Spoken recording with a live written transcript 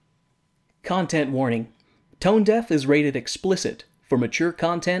Content warning. Tone Deaf is rated explicit for mature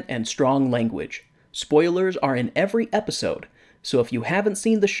content and strong language. Spoilers are in every episode, so if you haven't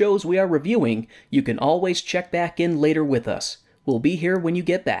seen the shows we are reviewing, you can always check back in later with us. We'll be here when you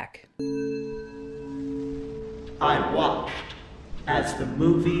get back. I watched as the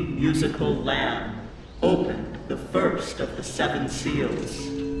movie musical Lamb opened the first of the 7 seals.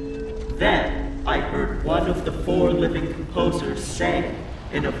 Then I heard one of the 4 living composers say,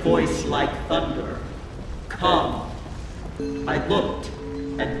 in a voice like thunder, "Come." I looked,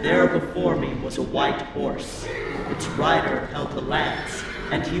 and there before me was a white horse. Its rider held a lance,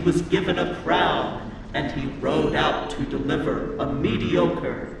 and he was given a crown, and he rode out to deliver a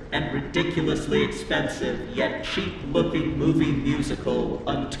mediocre and ridiculously expensive yet cheap-looking movie musical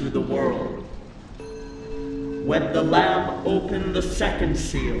unto the world. When the Lamb opened the 2nd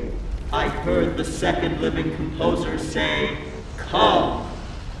seal, I heard the 2nd living composer say, "Come."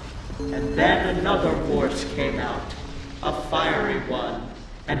 And then another horse came out, a fiery one,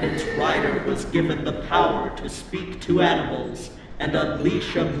 and its rider was given the power to speak to animals and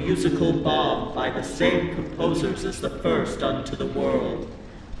unleash a musical bomb by the same composers as the first unto the world.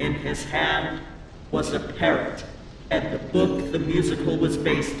 In his hand was a parrot, and the book the musical was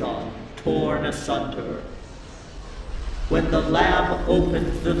based on, torn asunder. When the Lamb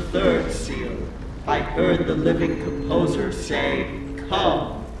opened the 3rd seal, I heard the living composer say,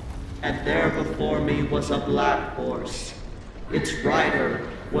 "Come." And there before me was a black horse. Its rider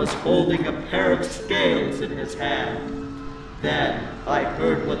was holding a pair of scales in his hand. Then I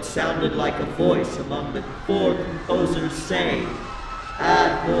heard what sounded like a voice among the 4 composers saying,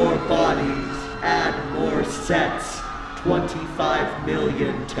 "Add more bodies, add more sets, 25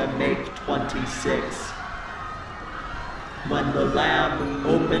 million to make 26. When the Lamb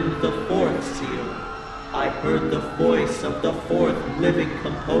opened the 4th seal, I heard the voice of the 4th living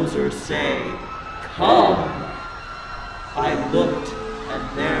composer say, "Come." I looked, and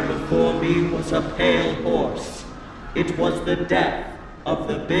there before me was a pale horse. It was the death of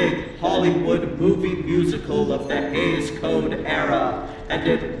the big Hollywood movie musical of the Hays Code era, and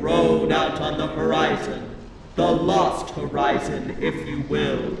it rode out on the horizon, the lost horizon, if you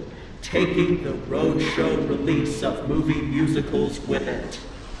will, taking the roadshow release of movie musicals with it.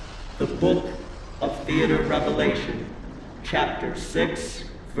 The Book of Theater Revelation, Chapter 6,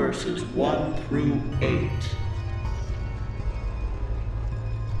 verses 1 through 8.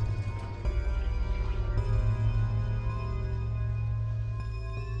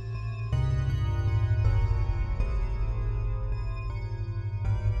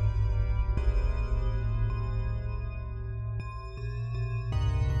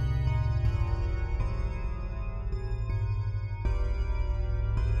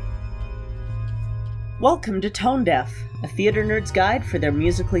 Welcome to Tone Deaf, a theater nerd's guide for their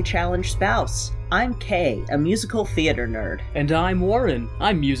musically challenged spouse. I'm Kay, a musical theater nerd. And I'm Warren.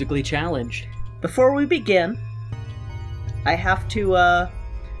 I'm musically challenged. Before we begin, I have to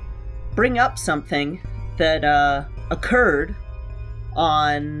bring up something that occurred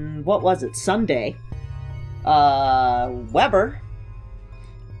on, what was it, Sunday? Weber?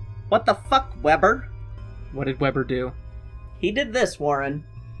 What the fuck, Weber? What did Weber do? He did this, Warren.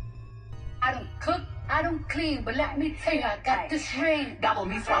 I don't cook, I don't clean, but let me tell you, I got this ring. Gobble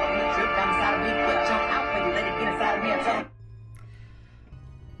me, swallow me, drip down inside of me, but jump out when you let it get inside of me and tell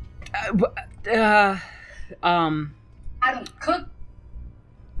them. I don't cook.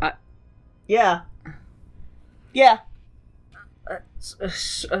 Yeah. Yeah.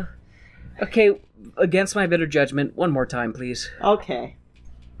 Okay, against my better judgment, one more time, please. Okay.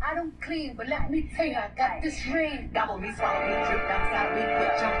 I don't clean, but let me tell you, I got this ring. Gobble me, swallow me, drip down inside of me,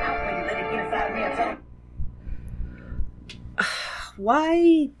 but jump out when you let it get inside of me and tell them.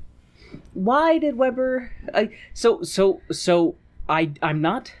 Why did Weber? I'm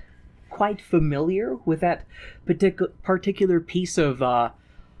not quite familiar with that particular piece of not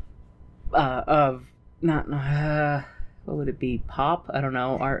what would it be? Pop? I don't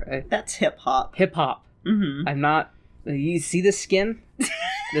know. That's hip hop. Hip hop. Mm-hmm. I'm not. You see the skin?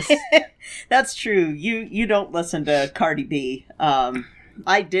 That's true. You don't listen to Cardi B.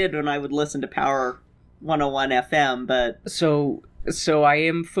 I did when I would listen to Power 101 FM, but so I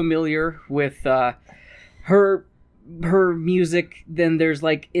am familiar with her music. Then there's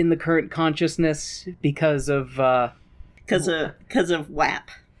like in the current consciousness because of WAP.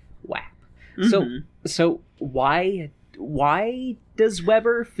 WAP. Mm-hmm. So why does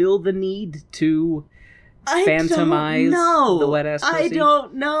Weber feel the need to phantomize the wet ass pussy? I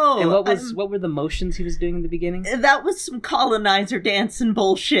don't know. And what were the motions he was doing in the beginning? That was some colonizer dancing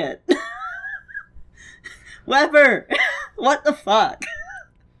bullshit. Weber, what the fuck?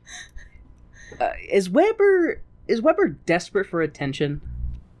 Is Weber desperate for attention?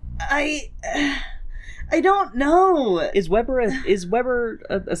 I don't know. Is Weber a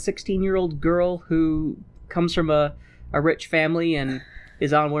 16-year-old girl who comes from a rich family and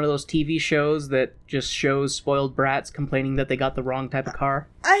is on one of those TV shows that just shows spoiled brats complaining that they got the wrong type of car?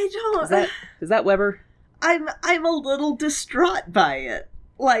 I don't. Is that Weber? I'm a little distraught by it.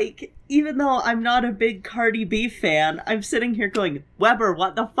 Like, even though I'm not a big Cardi B fan, I'm sitting here going, Weber,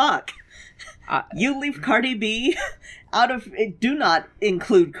 what the fuck? You leave Cardi B out of... Do not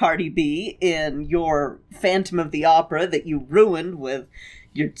include Cardi B in your Phantom of the Opera that you ruined with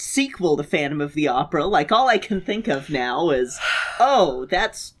your sequel to Phantom of the Opera. Like, all I can think of now is, oh,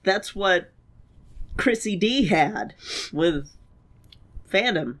 that's what Chrissy D had with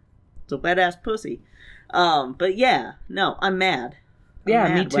Phantom. It's a wet-ass pussy. But yeah, no, I'm mad. Yeah,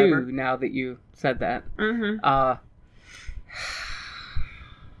 mad, me too, Weber. now that you said that. Mm-hmm.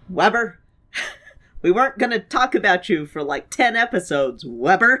 Weber, we weren't gonna talk about you for like 10 episodes,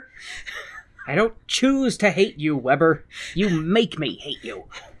 Weber. I don't choose to hate you, Weber. You make me hate you.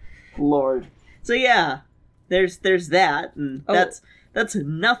 Lord. So yeah, there's that, and that's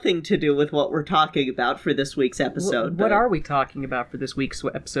nothing to do with what we're talking about for this week's episode. What are we talking about for this week's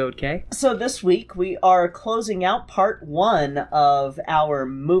episode, Kay? So this week we are closing out part 1 of our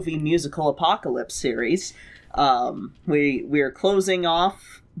movie musical apocalypse series. We're closing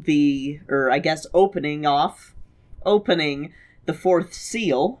off opening the 4th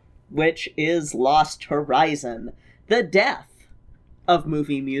seal, which is Lost Horizon, the death of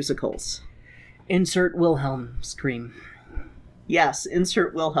movie musicals. Insert Wilhelm scream. Yes,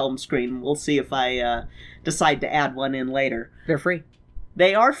 insert Wilhelm scream. We'll see if I decide to add one in later. They're free.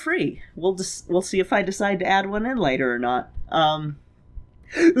 They are free. We'll see if I decide to add one in later or not.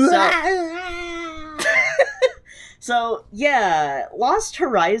 So yeah, Lost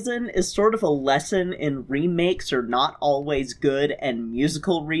Horizon is sort of a lesson in remakes are not always good, and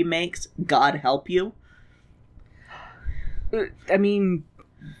musical remakes, God help you. I mean,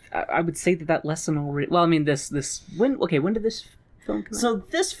 I would say that lesson already... Well, I mean, when did this film come out? So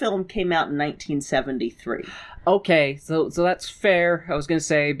this film came out in 1973. Okay, so that's fair, I was going to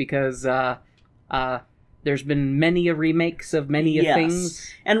say, because there's been many remakes of many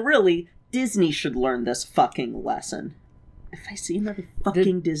things. And really, Disney should learn this fucking lesson. If I see another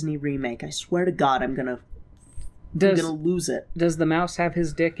fucking Disney remake, I swear to God, I'm gonna lose it. Does the mouse have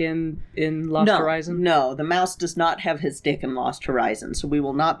his dick in Lost Horizon? No, the mouse does not have his dick in Lost Horizon, so we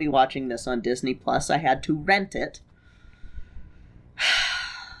will not be watching this on Disney+. I had to rent it.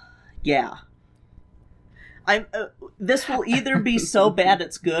 Yeah. This will either be so bad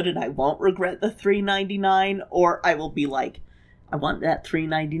it's good and I won't regret the $3.99, or I will be like, I want that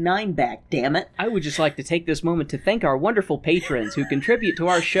 $3.99 back, damn it. I would just like to take this moment to thank our wonderful patrons who contribute to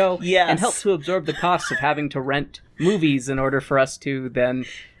our show and help to absorb the costs of having to rent movies in order for us to then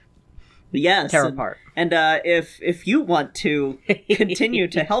tear apart. And if you want to continue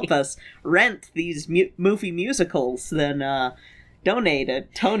to help us rent these movie musicals, then donate a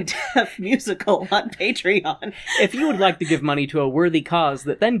Tone Deaf musical on Patreon. If you would like to give money to a worthy cause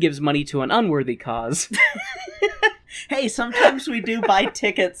that then gives money to an unworthy cause... Hey, sometimes we do buy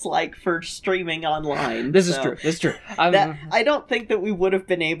tickets, like, for streaming online. This is true. I don't think that we would have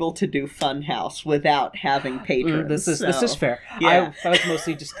been able to do Funhouse without having patrons. This is fair. Yeah. I was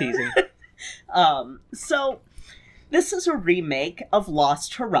mostly just teasing. So, this is a remake of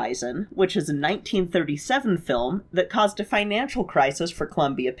Lost Horizon, which is a 1937 film that caused a financial crisis for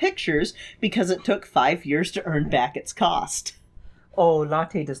Columbia Pictures because it took 5 years to earn back its cost. Oh,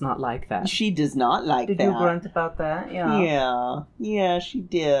 Latte does not like that. She does not like that. Did you grunt about that? Yeah. Yeah, she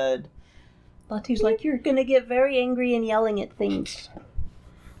did. Latte's like, you're gonna get very angry and yelling at things.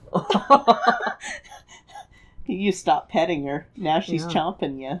 You stop petting her. Now she's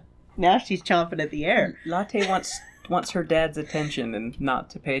chomping you. Now she's chomping at the air. Latte wants her dad's attention and not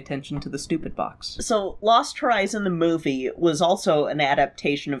to pay attention to the stupid box. So, Lost Horizon the movie was also an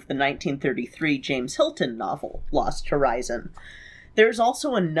adaptation of the 1933 James Hilton novel, Lost Horizon. There's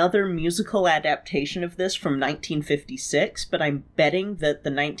also another musical adaptation of this from 1956, but I'm betting that the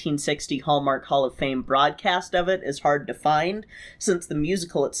 1960 Hallmark Hall of Fame broadcast of it is hard to find, since the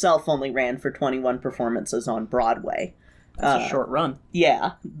musical itself only ran for 21 performances on Broadway. That's a short run.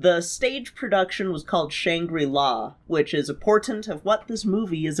 Yeah. The stage production was called Shangri-La, which is a portent of what this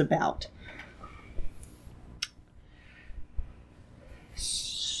movie is about.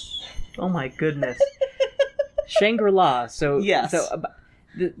 Oh my goodness. Shangri-La. So yes.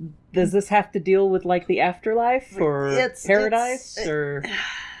 Does this have to deal with like the afterlife or paradise or?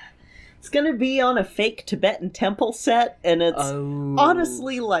 It's gonna be on a fake Tibetan temple set, and it's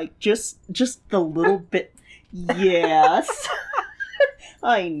honestly like just the little bit. Yes.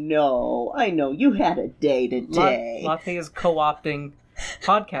 I know. You had a day today. Latte is co-opting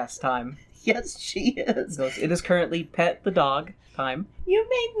podcast time. Yes, she is. It is currently Pet the Dog time. You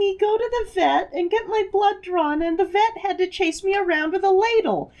made me go to the vet and get my blood drawn, and the vet had to chase me around with a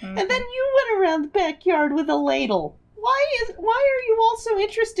ladle. Mm-hmm. And then you went around the backyard with a ladle. Why are you all so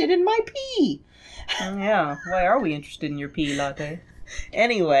interested in my pee? Yeah, why are we interested in your pee, Latte?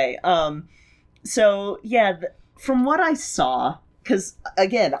 Anyway, so, yeah, from what I saw, because,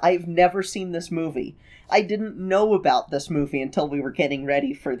 again, I've never seen this movie. I didn't know about this movie until we were getting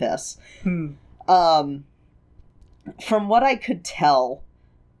ready for this. From what I could tell,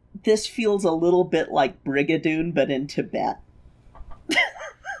 this feels a little bit like Brigadoon, but in Tibet.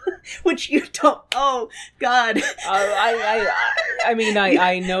 Which you don't... Oh, God. I mean,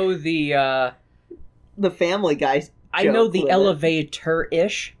 I know the Family Guy. I know the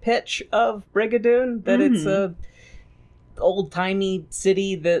elevator-ish pitch of Brigadoon, that it's a old-timey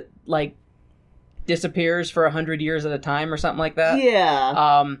city that, like, disappears for 100 years at a time or something like that.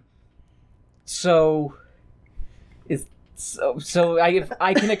 Yeah. So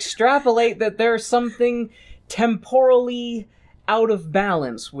I can extrapolate that there's something temporally out of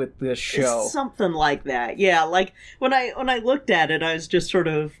balance with this show. It's something like that. Yeah, like when I looked at it, I was just sort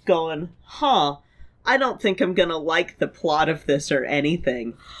of going, I don't think I'm gonna like the plot of this or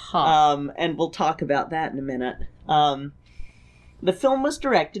anything. And we'll talk about that in a minute. The film was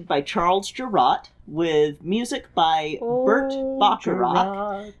directed by Charles Jarratt, with music by Burt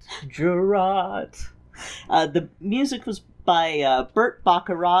Bacharach. Jarratt. The music was by Burt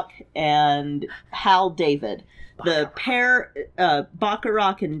Bacharach and Hal David. The pair,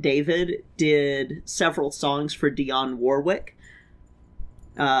 Bacharach and David, did several songs for Dionne Warwick.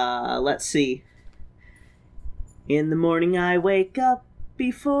 Let's see. In the morning I wake up,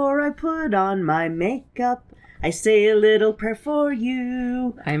 before I put on my makeup, I say a little prayer for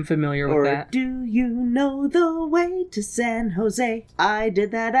you. I am familiar with that. Or do you know the way to San Jose? I did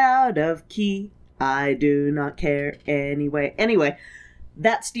that out of key. I do not care anyway. Anyway,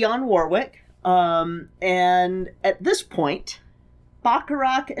 that's Dionne Warwick. And at this point,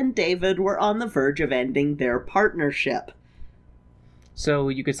 Bacharach and David were on the verge of ending their partnership. So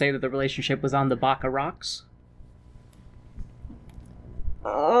you could say that the relationship was on the Bacharachs?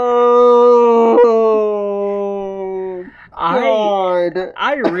 Oh, God.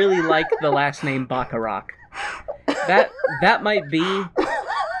 I really like the last name Bacharach. That might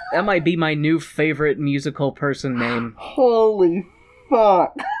be my new favorite musical person name. Holy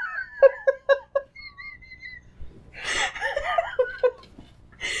fuck.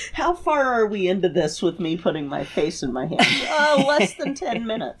 How far are we into this with me putting my face in my hands? Less than 10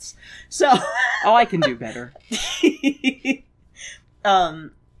 minutes. So. I can do better.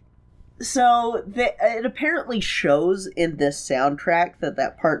 So it apparently shows in this soundtrack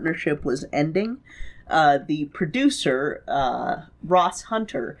that partnership was ending. The producer, Ross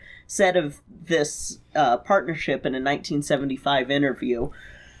Hunter, said of this partnership in a 1975 interview,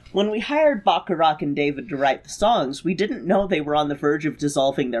 "When we hired Bacharach and David to write the songs, we didn't know they were on the verge of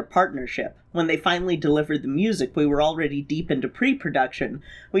dissolving their partnership. When they finally delivered the music, we were already deep into pre-production.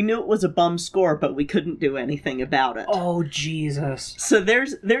 We knew it was a bum score, but we couldn't do anything about it." Oh, Jesus. So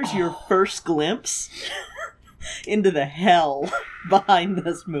there's your first glimpse into the hell behind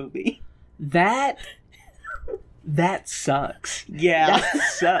this movie. That sucks. Yeah. That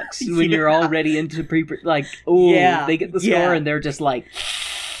sucks when you're already into they get the score and they're just like,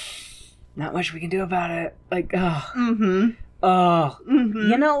 not much we can do about it. Like, you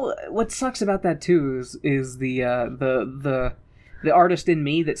know, what sucks about that too is the artist in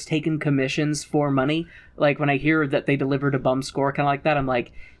me that's taken commissions for money. Like, when I hear that they delivered a bum score kind of like that, I'm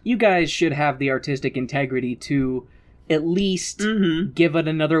like, you guys should have the artistic integrity to at least give it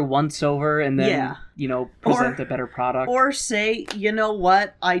another once over and then, present a better product. Or say, you know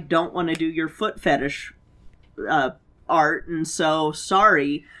what, I don't want to do your foot fetish art, and so,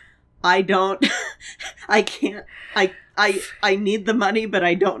 sorry, I can't, I need the money, but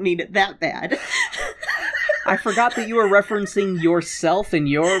I don't need it that bad. I forgot that you were referencing yourself and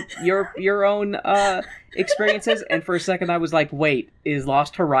your own experiences, and for a second I was like, wait, is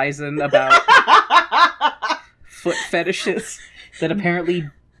Lost Horizon about foot fetishes that apparently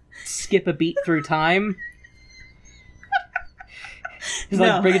skip a beat through time? It's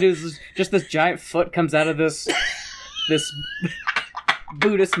like Brigadoo's just this giant foot comes out of this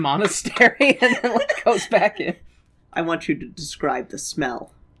Buddhist monastery and then goes back in. I want you to describe the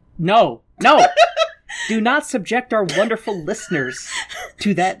smell. No! Do not subject our wonderful listeners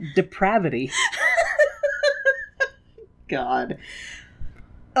to that depravity. God.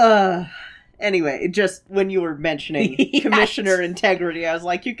 Anyway, just when you were mentioning Yes. commissioner integrity, I was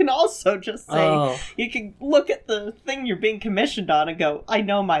like, you can also just say, you can look at the thing you're being commissioned on and go, I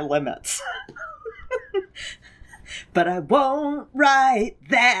know my limits. But I won't write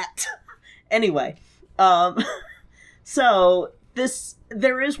that. Anyway, so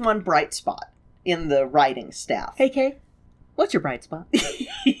there is one bright spot in the writing staff. Hey, Kay, what's your bright spot?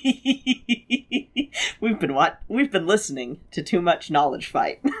 We've been listening to Too Much Knowledge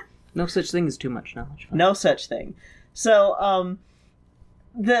Fight. No such thing as too much knowledge. No such thing. So,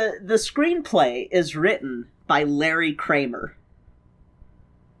 the screenplay is written by Larry Kramer.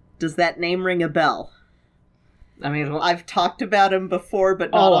 Does that name ring a bell? I mean, I've talked about him before,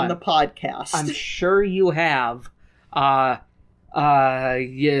 but not on the podcast. I'm sure you have. Can I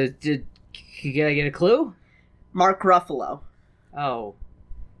get a clue? Mark Ruffalo. Oh,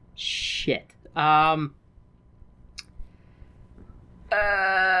 shit.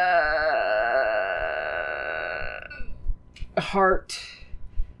 Heart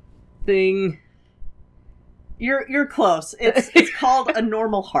thing. You're close. It's called A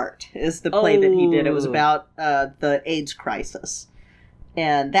Normal Heart, is the play that he did. It was about the AIDS crisis.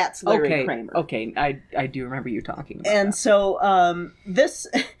 And that's Larry Kramer. Okay, I do remember you talking about And that. so, this...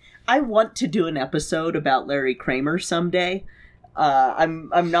 I want to do an episode about Larry Kramer someday.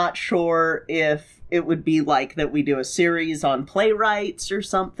 I'm not sure if it would be like that we do a series on playwrights or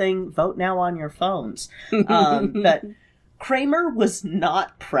something. Vote now on your phones. But Kramer was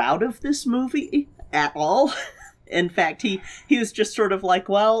not proud of this movie at all. In fact, he was just sort of like,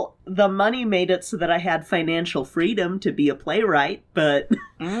 well, the money made it so that I had financial freedom to be a playwright, but...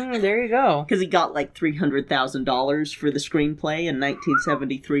 there you go. Because he got like $300,000 for the screenplay in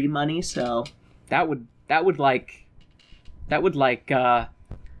 1973 money, so... That would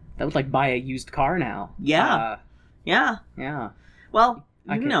buy a used car now. Yeah. Yeah. Yeah. Well,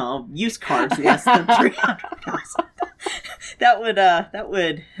 used cars less than $300,000. That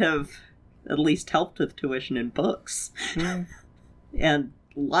would have at least helped with tuition and books and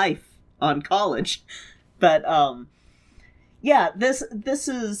life on college. But yeah, this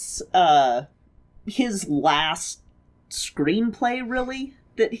is his last screenplay really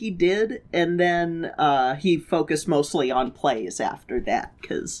that he did, and then he focused mostly on plays after that,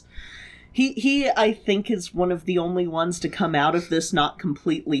 because he I think is one of the only ones to come out of this not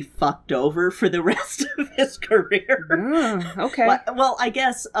completely fucked over for the rest of his career. Okay. Well, I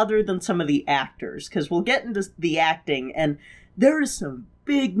guess other than some of the actors, because we'll get into the acting, and there is some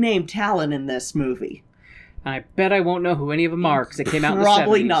big name talent in this movie. I bet I won't know who any of them are, because it came out in the 70s.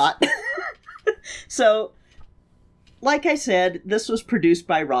 Probably not. So, like I said, this was produced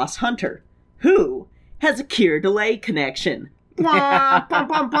by Ross Hunter, who has a Keir Delay connection. Blah, blah,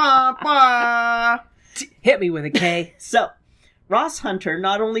 blah, blah, blah. Hit me with a K. So, Ross Hunter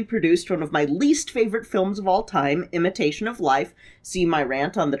not only produced one of my least favorite films of all time, Imitation of Life, see my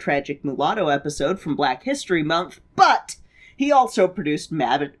rant on the Tragic Mulatto episode from Black History Month, but he also produced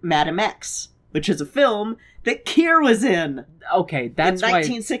Madam X, which is a film that Keir was in. Okay, that's in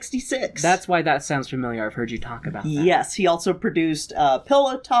 1966. That's why that sounds familiar. I've heard you talk about that. Yes, he also produced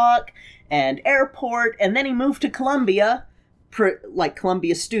Pillow Talk and Airport, and then he moved to Columbia,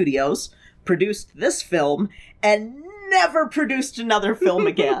 Columbia Studios, produced this film, and never produced another film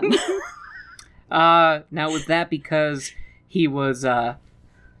again. Now was that because he was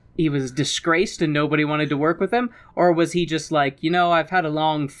disgraced and nobody wanted to work with him? Or was he just like, I've had a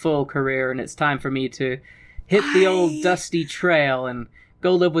long, full career and it's time for me to hit the old dusty trail and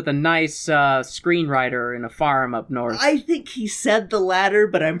go live with a nice screenwriter in a farm up north? I think he said the latter,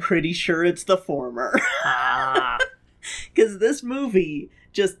 but I'm pretty sure it's the former. Because this movie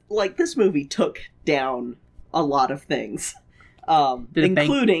took down a lot of things,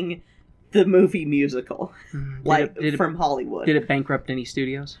 including the movie musical, from Hollywood. Did it bankrupt any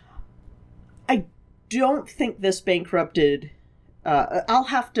studios? I don't think this bankrupted. I'll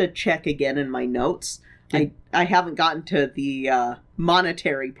have to check again in my notes. I haven't gotten to the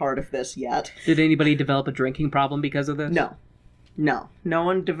monetary part of this yet. Did anybody develop a drinking problem because of this? No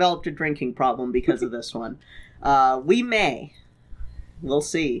one developed a drinking problem because of this one. We may. We'll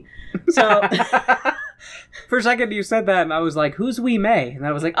see. So, for a second you said that, and I was like, "Who's we may?" And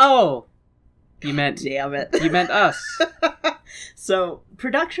I was like, "Oh, damn it! You meant us." So,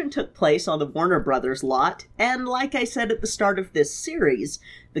 production took place on the Warner Brothers lot, and like I said at the start of this series,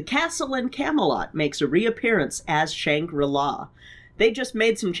 the castle in Camelot makes a reappearance as Shangri-La. They just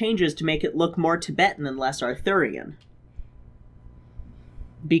made some changes to make it look more Tibetan and less Arthurian.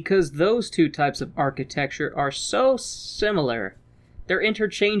 Because those two types of architecture are so similar, They're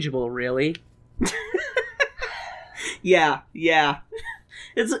interchangeable, really. Yeah.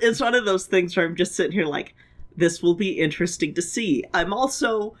 It's one of those things where I'm just sitting here like, this will be interesting to see. I'm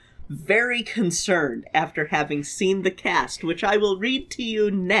also very concerned after having seen the cast, which I will read to you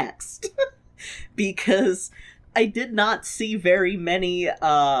next, because I did not see very many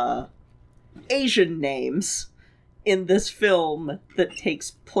Asian names in this film that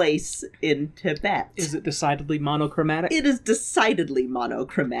takes place in Tibet. Is it decidedly monochromatic? It is decidedly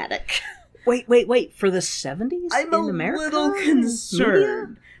monochromatic. Wait. For the 70s I'm in a America? little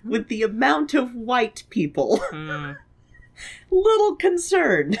concerned with the amount of white people. Little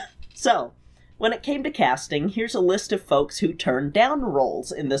concerned. So, when it came to casting, here's a list of folks who turned down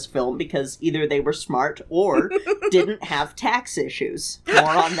roles in this film because either they were smart or didn't have tax issues. More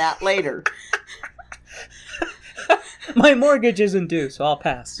on that later. My mortgage isn't due, so I'll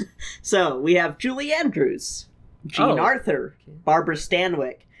pass. So, we have Julie Andrews, Jean Arthur, Barbara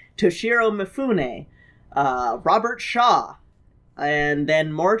Stanwyck, Toshiro Mifune, Robert Shaw, and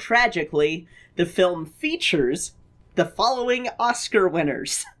then more tragically, the film features the following Oscar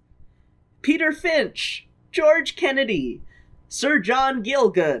winners: Peter Finch, George Kennedy, Sir John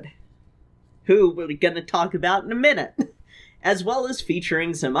Gielgud, who we're going to talk about in a minute, as well as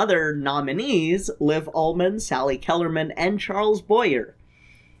featuring some other nominees, Liv Ullmann, Sally Kellerman, and Charles Boyer.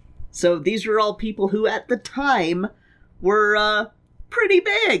 So these were all people who at the time were pretty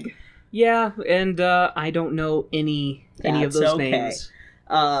big. Yeah, and I don't know any of those names.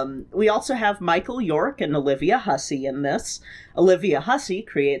 We also have Michael York and Olivia Hussey in this. Olivia Hussey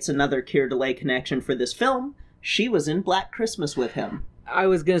creates another Keir Dullea connection for this film. She was in Black Christmas with him. I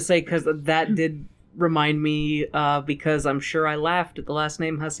was going to say, because that did remind me, because I'm sure I laughed at the last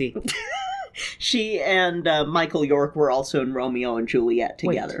name Hussey. She and Michael York were also in Romeo and Juliet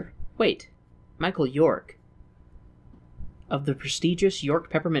together. Wait. Michael York? Of the prestigious York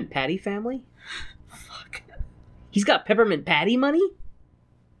Peppermint Patty family? Fuck. He's got Peppermint Patty money?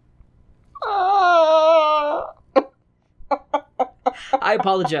 I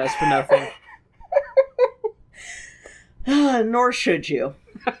apologize for nothing. Nor should you.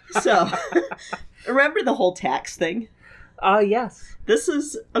 So, remember the whole tax thing? Yes. This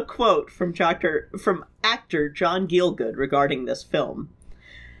is a quote from actor John Gielgud regarding this film.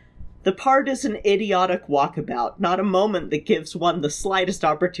 "The part is an idiotic walkabout, not a moment that gives one the slightest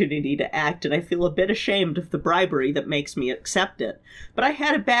opportunity to act, and I feel a bit ashamed of the bribery that makes me accept it. But I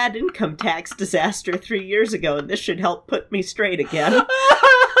had a bad income tax disaster 3 years ago, and this should help put me straight again."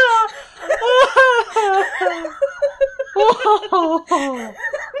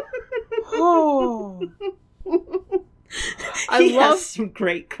 He has some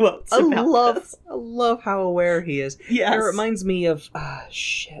great quotes about this. I love how aware he is. Yes. It reminds me of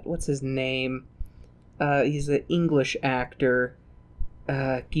what's his name? He's an English actor.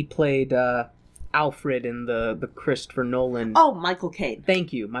 He played Alfred in the Christopher Nolan. Oh, Michael Caine.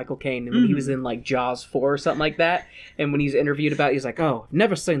 Thank you, Michael Caine. And when he was in like Jaws 4 or something like that, and when he's interviewed about it, he's like, "Oh, I've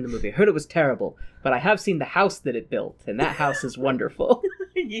never seen the movie. I heard it was terrible, but I have seen the house that it built, and that house is wonderful."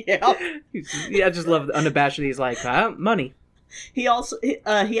 Yeah. I just love unabashed. He's like, money. He also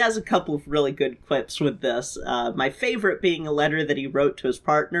he has a couple of really good quips with this. My favorite being a letter that he wrote to his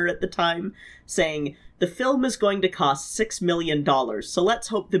partner at the time, saying, "The film is going to cost $6 million, so let's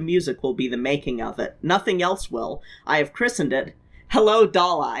hope the music will be the making of it. Nothing else will. I have christened it Hello,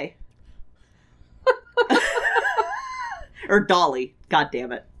 Dolly." Or Dolly. God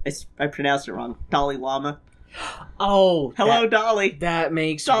damn it. I pronounced it wrong. Dalai Lama. Oh, Hello, Dolly. That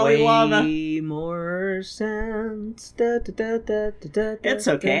makes Dalai way Lama. more sense. It's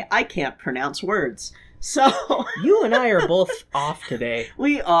okay. I can't pronounce words. So You and I are both off today.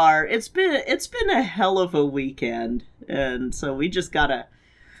 we are. It's been a hell of a weekend, and so we just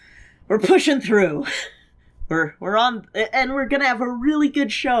we're pushing through. We're on, and we're gonna have a really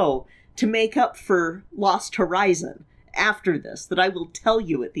good show to make up for Lost Horizon after this, that I will tell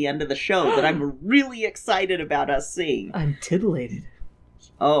you at the end of the show that I'm really excited about us seeing. I'm titillated.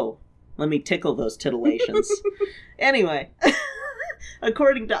 Oh, let me tickle those titillations. Anyway,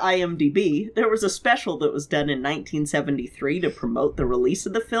 according to IMDb, there was a special that was done in 1973 to promote the release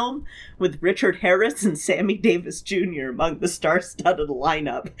of the film, with Richard Harris and Sammy Davis Jr. among the star-studded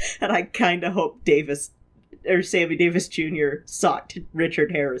lineup, and I kind of hope Sammy Davis Jr. socked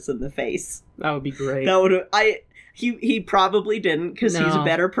Richard Harris in the face. That would be great. That would he probably didn't, because he's a No.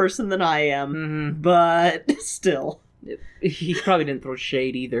 better person than I am, Mm-hmm. but still. He probably didn't throw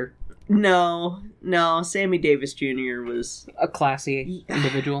shade either. No, Sammy Davis Jr. was... A classy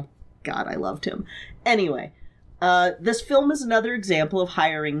individual. God, I loved him. Anyway, this film is another example of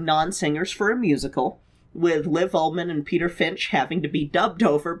hiring non-singers for a musical. with Liv Ullmann and Peter Finch having to be dubbed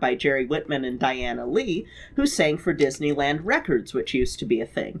over by Jerry Whitman and Diana Lee, who sang for Disneyland Records, which used to be a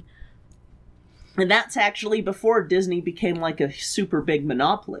thing. And that's actually before Disney became like a super big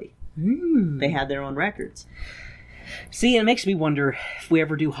monopoly. They had their own records. See, it makes me wonder if we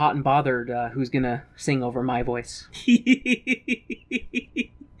ever do Hot and Bothered, who's gonna sing over my voice.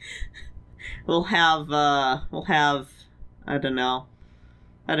 We'll have, I don't know.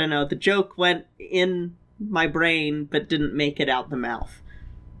 The joke went in my brain, but didn't make it out the mouth.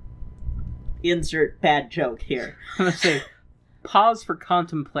 Insert bad joke here. I'm gonna say, pause for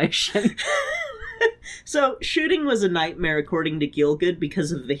contemplation. So, shooting was a nightmare according to Gielgud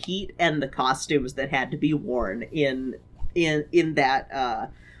because of the heat and the costumes that had to be worn in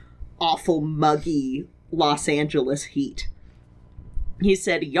that awful, muggy Los Angeles heat. He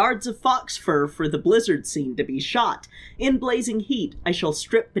said, yards of fox fur for the blizzard scene to be shot. In blazing heat, I shall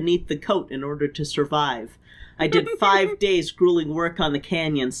strip beneath the coat in order to survive. I did 5 days grueling work on the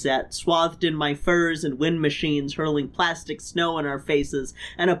canyon set, swathed in my furs and wind machines hurling plastic snow in our faces,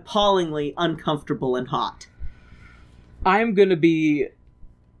 and appallingly uncomfortable and hot. I'm gonna be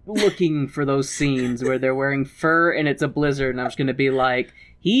looking for those scenes where they're wearing fur and it's a blizzard, and I'm just gonna be like,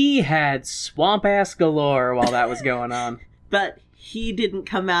 he had swamp-ass galore while that was going on. But he didn't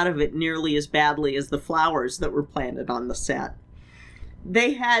come out of it nearly as badly as the flowers that were planted on the set.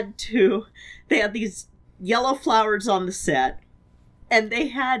 They had these yellow flowers on the set, and they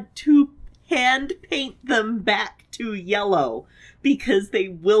had to hand paint them back to yellow because they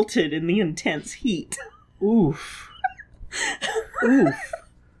wilted in the intense heat. Oof. Oof.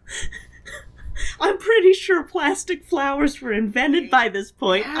 I'm pretty sure plastic flowers were invented by this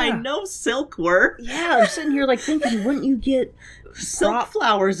point. Yeah. I know silk were. Yeah, I'm sitting here like thinking, wouldn't you get Silk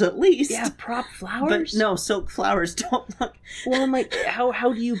flowers at least. Yeah, prop flowers? But no, silk flowers don't look... Well, I'm like, how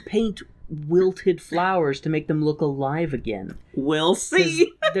do you paint wilted flowers to make them look alive again? We'll 'Cause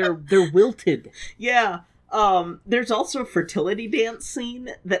see. they're wilted. Yeah. There's also a fertility dance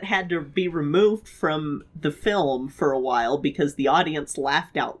scene that had to be removed from the film for a while because the audience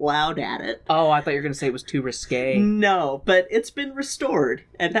laughed out loud at it. Oh, I thought you were going to say it was too risque. No, but it's been restored,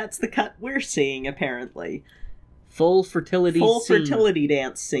 and that's the cut we're seeing, apparently. Full fertility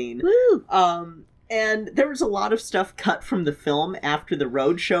dance scene. Woo! And there was a lot of stuff cut from the film after the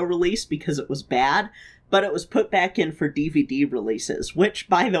Roadshow release because it was bad, but it was put back in for DVD releases, which,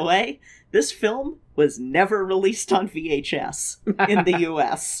 by the way, this film was never released on VHS in the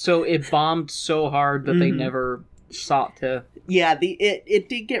US. So it bombed so hard that they never sought to... Yeah, it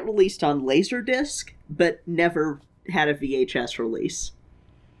did get released on Laserdisc, but never had a VHS release.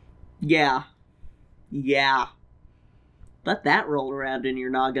 Yeah. Let that roll around in your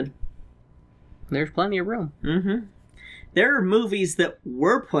noggin. There's plenty of room. Mm-hmm. There are movies that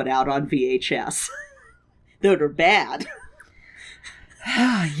were put out on VHS that are bad.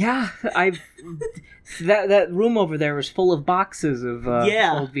 Yeah, that room over there was full of boxes of old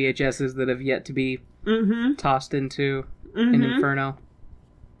VHSs that have yet to be tossed into an inferno.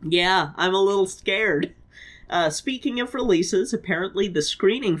 Yeah, I'm a little scared. Speaking of releases, apparently the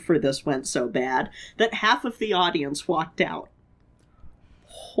screening for this went so bad that half of the audience walked out.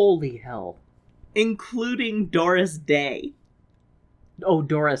 Holy hell. Including Doris Day. Oh,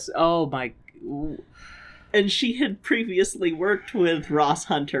 Doris. Oh, my... Ooh. And she had previously worked with Ross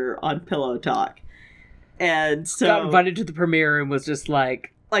Hunter on Pillow Talk. And so... Got invited to the premiere and was just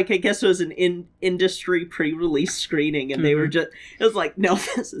like... I guess it was an industry pre-release screening, and they were just... It was like, no,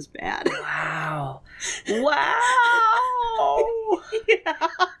 this is bad. Wow. Yeah.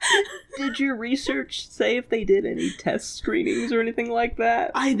 Did your research say if they did any test screenings or anything like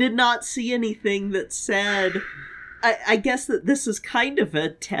that? I did not see anything that said... I guess that this is kind of a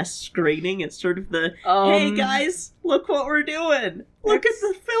test screening. It's sort of the, hey guys, look what we're doing. Look at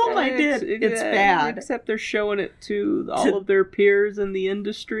the film I did. It's bad. Except they're showing it to all of their peers in the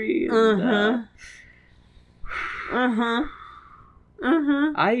industry. And,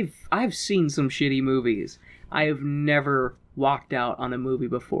 I've seen some shitty movies. I have never walked out on a movie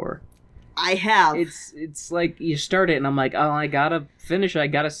before. I have. It's like you start it and I'm like, oh, I gotta finish it. I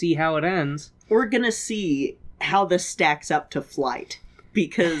gotta see how it ends. We're gonna see how this stacks up to Flight,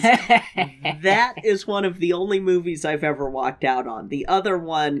 because that is one of the only movies I've ever walked out on. The other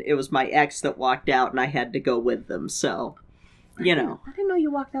one, it was my ex that walked out and I had to go with them, so, you know. I didn't know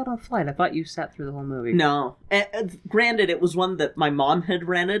you walked out on Flight. I thought you sat through the whole movie. No. Granted, it was one that my mom had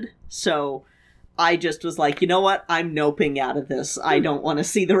rented, so I just was like, you know what? I'm noping out of this. I don't want to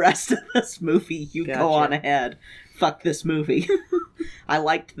see the rest of this movie. You go on ahead. Fuck this movie. I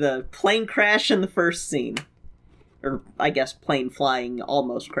liked the plane crash in the first scene. Or, I guess, plane flying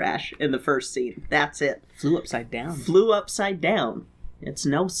almost crash in the first scene. That's it. Flew upside down. Flew upside down. It's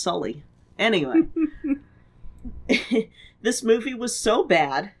no Sully. Anyway. This movie was so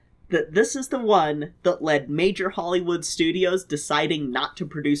bad that this is the one that led major Hollywood studios deciding not to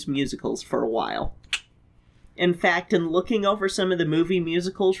produce musicals for a while. In fact, in looking over some of the movie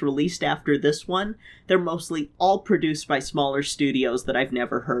musicals released after this one, they're mostly all produced by smaller studios that I've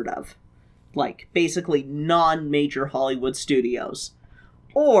never heard of. Like, basically non-major Hollywood studios.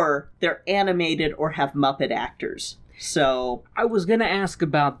 Or they're animated or have Muppet actors. So... I was gonna ask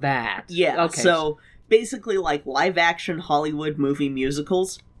about that. Yeah, okay. So basically like live-action Hollywood movie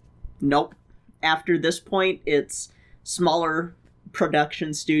musicals. Nope. After this point, it's smaller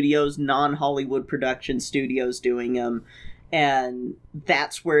production studios, non-Hollywood production studios doing them. And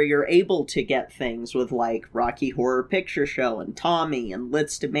that's where you're able to get things with like Rocky Horror Picture Show and Tommy and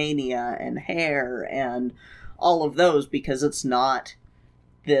Litztomania and Hair and all of those, because it's not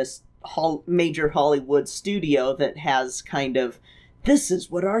this major Hollywood studio that has kind of, this is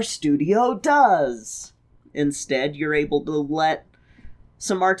what our studio does. Instead, you're able to let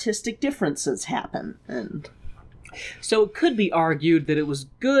some artistic differences happen. And so it could be argued that it was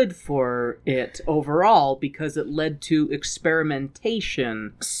good for it overall because it led to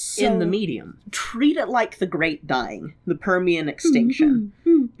experimentation in the medium. Treat it like the Great Dying, the Permian extinction,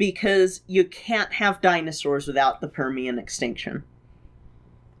 because you can't have dinosaurs without the Permian extinction.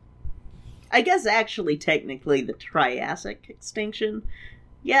 I guess actually technically the Triassic extinction.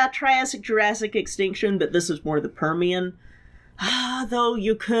 Yeah, Triassic-Jurassic extinction, but this is more the Permian. Though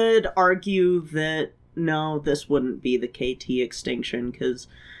you could argue that no, this wouldn't be the KT extinction, because...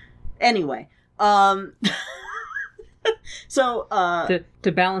 Anyway, so,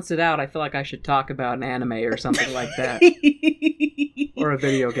 To balance it out, I feel like I should talk about an anime or something like that. Or a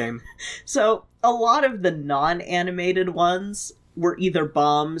video game. So, a lot of the non-animated ones were either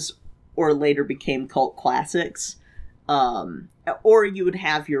bombs or later became cult classics. Or you would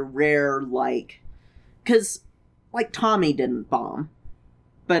have your rare, like... Because, like, Tommy didn't bomb,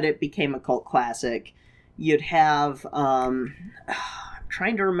 but it became a cult classic. You'd have, I'm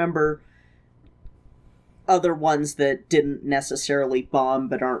trying to remember other ones that didn't necessarily bomb,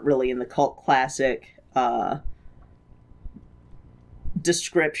 but aren't really in the cult classic,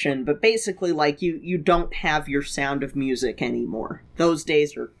 description. But basically, like, you don't have your Sound of Music anymore. Those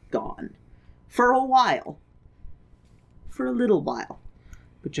days are gone. For a while. For a little while.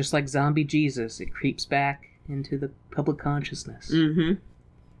 But just like Zombie Jesus, it creeps back into the public consciousness. Mm-hmm.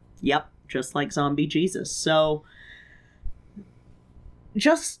 Yep, just like Zombie Jesus. So,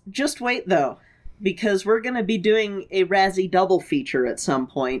 just wait, though, because we're going to be doing a Razzie double feature at some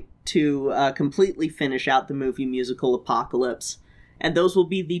point to completely finish out the movie musical Apocalypse. And those will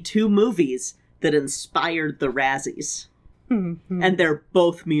be the two movies that inspired the Razzies. And they're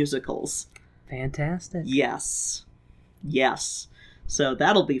both musicals. Fantastic. Yes. Yes. So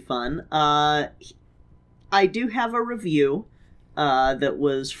that'll be fun. I do have a review that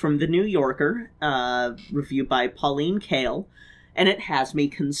was from The New Yorker, review by Pauline Kael, and it has me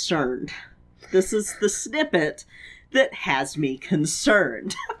concerned. This is the snippet that has me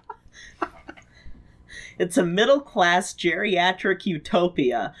concerned. It's a middle-class geriatric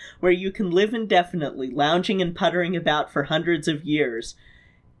utopia where you can live indefinitely, lounging and puttering about for hundreds of years.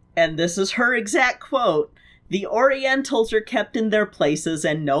 And this is her exact quote: "The Orientals are kept in their places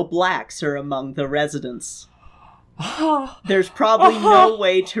and no blacks are among the residents." There's probably no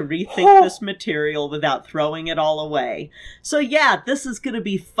way to rethink this material without throwing it all away. So yeah, this is gonna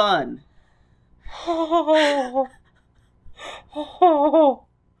be fun.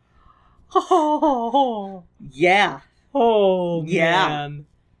 Yeah. Oh, Yeah. man.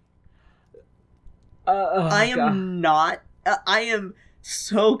 I am not... I am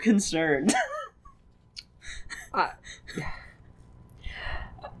so concerned.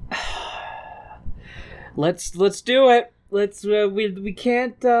 Let's do it. Let's we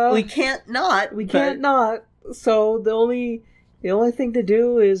can't We can't not. we can't not. So the only thing to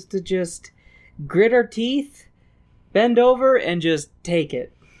do is to just grit our teeth, bend over, and just take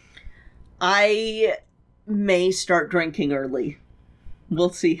it. I may start drinking early.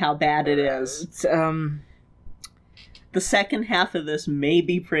 We'll see how bad it is. The second half of this may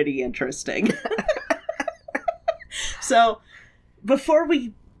be pretty interesting. So, before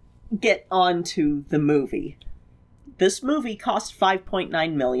we get on to the movie, this movie cost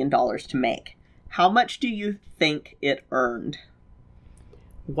 $5.9 million to make. How much do you think it earned?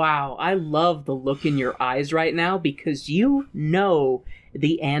 Wow, I love the look in your eyes right now because you know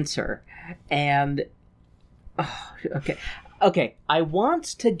the answer. And okay, Okay, I want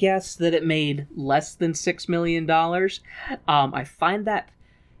to guess that it made less than $6 million. I find that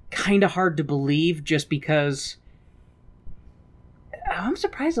kind of hard to believe just because I'm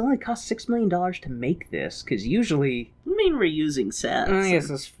surprised it only cost $6 million to make this, because usually... I mean, we're using sets. I guess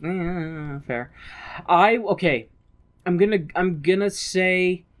that's fair. Okay, I'm gonna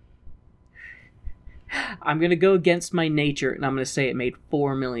say... I'm gonna go against my nature, and I'm gonna say it made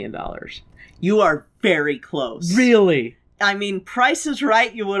 $4 million. You are very close. Really? I mean, Price is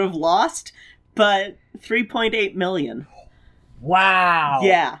Right, you would have lost, but 3.8 million. Wow.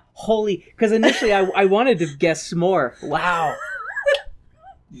 Yeah. Holy... Because initially I wanted to guess more. Wow.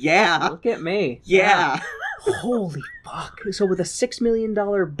 Yeah. Look at me. Yeah. Wow. Holy fuck. So with a $6 million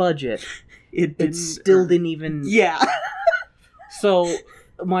budget, It still didn't even... Yeah. So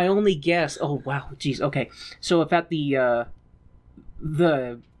my only guess... Oh, wow. Jeez. Okay. So if at the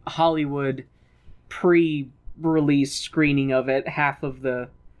Hollywood pre-release screening of it, half of the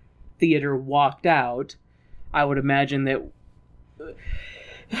theater walked out, I would imagine that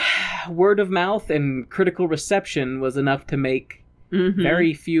word of mouth and critical reception was enough to make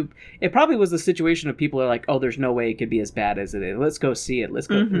very few... It probably was the situation of people are like, oh, there's no way it could be as bad as it is. Let's go see it. Let's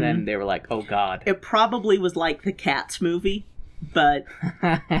go. And then they were like, oh, God. It probably was like the Cats movie, but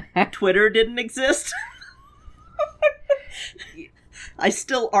Twitter didn't exist. I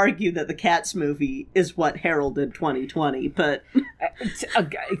still argue that the Cats movie is what heralded 2020, but...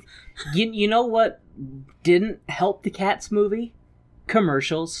 You know what didn't help the Cats movie?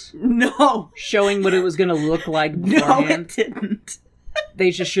 Commercials. No! Showing what it was going to look like No, beforehand. it didn't.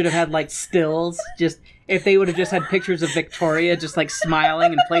 They just should have had, like, stills. Just if they would have just had pictures of Victoria just, like,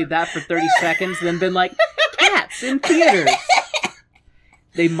 smiling and played that for 30 seconds, then been like, Cats in theaters.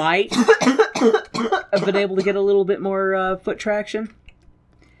 They might have been able to get a little bit more foot traction.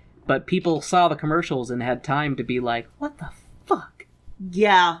 But people saw the commercials and had time to be like, what the fuck?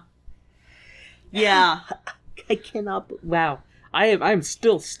 Yeah. Yeah. I cannot... Wow. I'm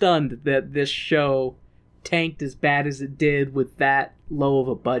still stunned that this show tanked as bad as it did with that low of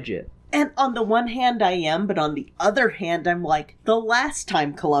a budget. And on the one hand I am, but on the other hand I'm like, the last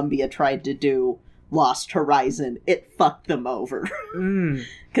time Columbia tried to do Lost Horizon, it fucked them over.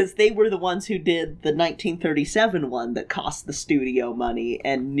 Because they were the ones who did the 1937 one that cost the studio money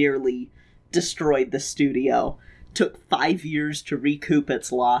and nearly destroyed the studio. Took 5 years to recoup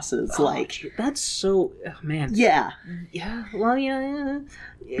its losses. That's so... man. Yeah. Yeah, well, yeah.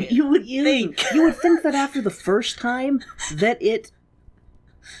 You would think. You would think that after the first time that it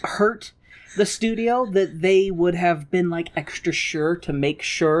hurt the studio, that they would have been, like, extra sure to make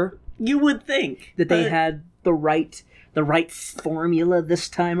sure... You would think. That they had the right formula this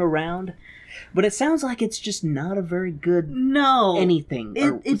time around. But it sounds like it's just not a very good anything.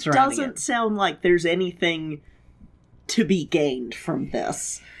 It doesn't sound like there's anything to be gained from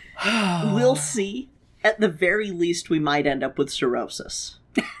this. We'll see. At the very least, we might end up with cirrhosis.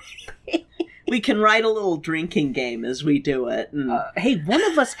 We can write a little drinking game as we do it. And hey, one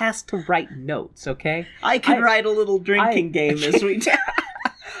of us has to write notes, okay? I can write a little drinking game as we do.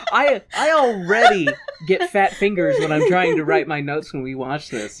 I already get fat fingers when I'm trying to write my notes when we watch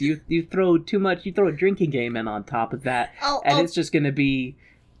this. You throw too much, you throw a drinking game in on top of that, it's just going to be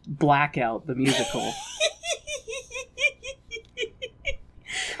Blackout, the musical.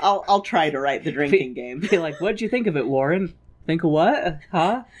 I'll try to write the drinking game. Be like, what'd you think of it, Warren? Think of what?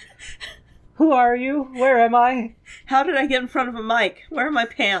 Huh? Who are you? Where am I? How did I get in front of a mic? Where are my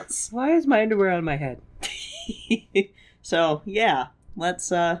pants? Why is my underwear on my head? So, yeah.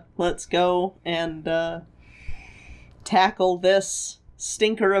 Let's go and tackle this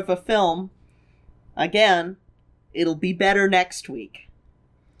stinker of a film. Again, it'll be better next week.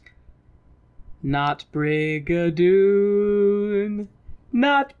 Not Brigadoon.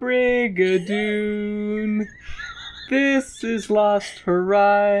 Not Brigadoon. This is Lost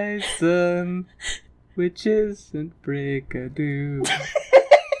Horizon, which isn't Brigadoon.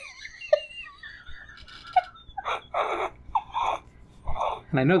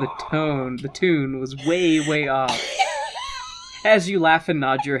 And I know the tune was way, way off. As you laugh and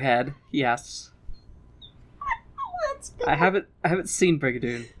nod your head, yes. I haven't seen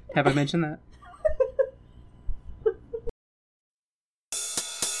Brigadoon. Have I mentioned that?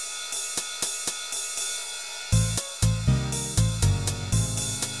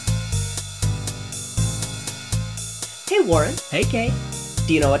 Hey, Warren. Hey, Kate.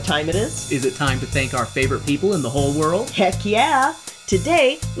 Do you know what time it is? Is it time to thank our favorite people in the whole world? Heck yeah!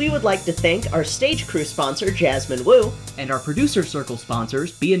 Today, we would like to thank our stage crew sponsor, Jasmine Wu. And our producer circle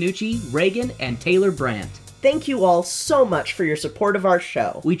sponsors, Bianucci, Reagan, and Taylor Brandt. Thank you all so much for your support of our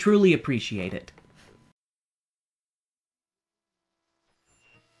show. We truly appreciate it.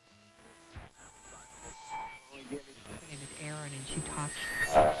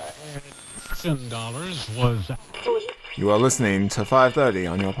 $10 was... You are listening to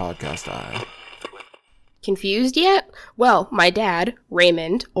 5:30 on your podcast dial. Confused yet? Well, my dad,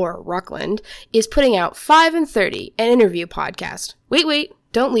 Raymond, or Ruckland, is putting out 5 and 30, an interview podcast. Wait,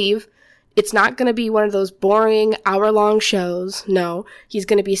 don't leave. It's not going to be one of those boring, hour-long shows. No, he's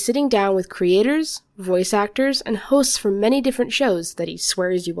going to be sitting down with creators, voice actors, and hosts from many different shows that he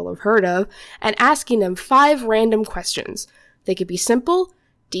swears you will have heard of, and asking them 5 random questions. They could be simple,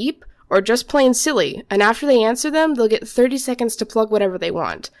 deep, or just plain silly, and after they answer them, they'll get 30 seconds to plug whatever they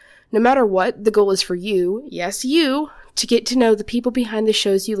want. No matter what, the goal is for you, yes you, to get to know the people behind the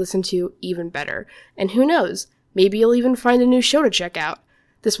shows you listen to even better. And who knows, maybe you'll even find a new show to check out.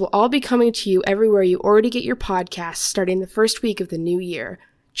 This will all be coming to you everywhere you already get your podcasts starting the first week of the new year.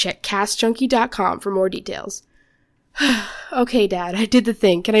 Check castjunkie.com for more details. Okay, Dad, I did the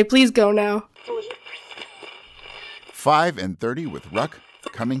thing. Can I please go now? 5 and 30 with Ruck,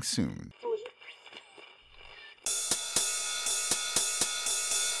 coming soon.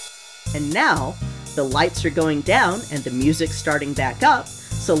 And now, the lights are going down and the music's starting back up,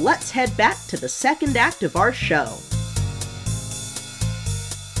 so let's head back to the second act of our show.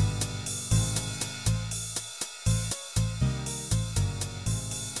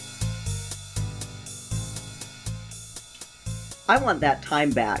 I want that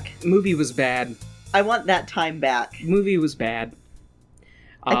time back. Movie was bad. I want that time back. Movie was bad.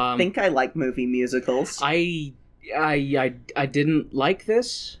 I think I like movie musicals. I didn't like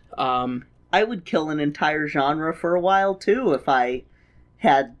this. I would kill an entire genre for a while, too, if I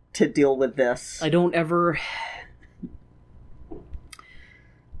had to deal with this. I don't ever...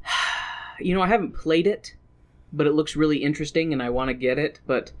 I haven't played it, but it looks really interesting and I want to get it,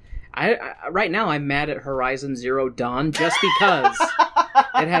 but I right now I'm mad at Horizon Zero Dawn just because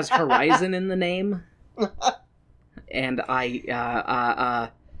it has Horizon in the name. And Oh,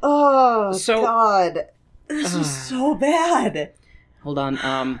 so, God. This is so bad. Hold on,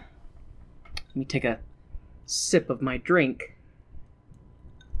 let me take a sip of my drink.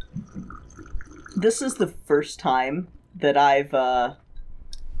 This is the first time that I've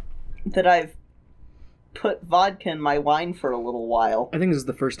put vodka in my wine for a little while. I think this is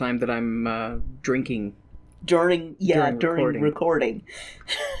the first time that I'm drinking during recording.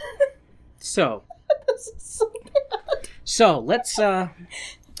 So, this is so bad. So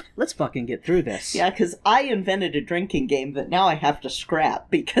let's fucking get through this. Yeah, because I invented a drinking game that now I have to scrap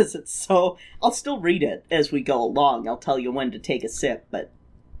because it's so... I'll still read it as we go along. I'll tell you when to take a sip, but...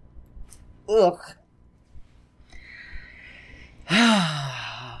 Ugh.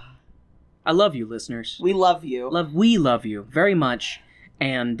 I love you, listeners. We love you. We love you very much,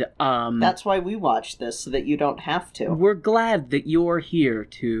 and that's why we watch this, so that you don't have to. We're glad that you're here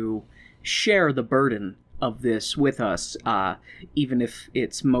to share the burden of this with us, even if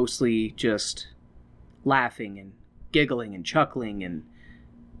it's mostly just laughing and giggling and chuckling and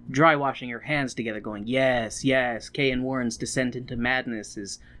dry washing your hands together going, yes, Kay and Warren's descent into madness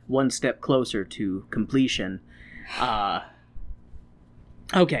is one step closer to completion.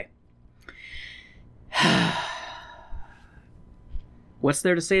 Okay. What's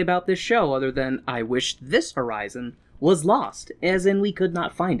there to say about this show other than I wish this Horizon was lost, as in we could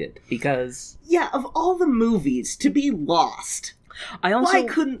not find it, because... Yeah, of all the movies to be lost, why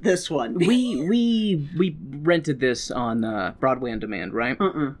couldn't this one be? We rented this on Broadway On Demand, right?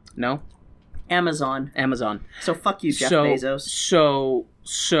 No? Amazon. So fuck you, Jeff Bezos.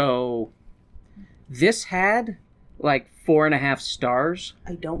 So this had like 4.5 stars.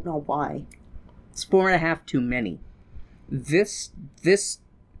 I don't know why. It's 4.5 too many. This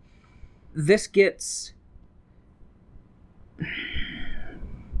gets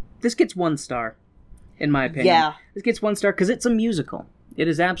 1 star, in my opinion. Yeah. This gets 1 star because it's a musical. It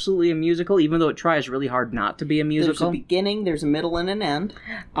is absolutely a musical, even though it tries really hard not to be a musical. There's a beginning, there's a middle, and an end.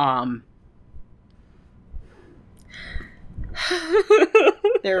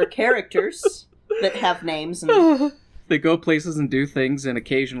 There are characters that have names. And they go places and do things and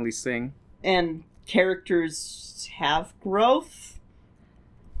occasionally sing. And characters have growth?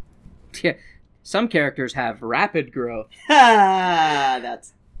 Yeah. Some characters have rapid growth.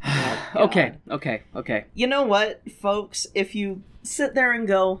 That's... Oh, Okay. You know what, folks? If you sit there and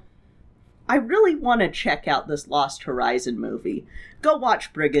go, I really want to check out this Lost Horizon movie, go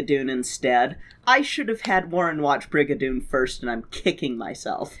watch Brigadoon instead. I should have had Warren watch Brigadoon first, and I'm kicking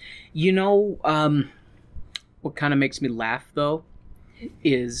myself. You know, what kind of makes me laugh, though,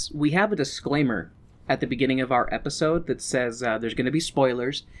 is we have a disclaimer at the beginning of our episode that says there's going to be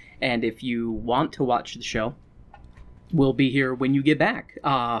spoilers, and if you want to watch the show, we'll be here when you get back.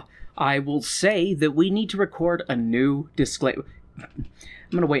 I will say that we need to record a new disclaimer. I'm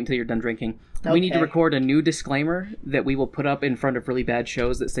going to wait until you're done drinking. We need to Okay. record a new disclaimer that we will put up in front of really bad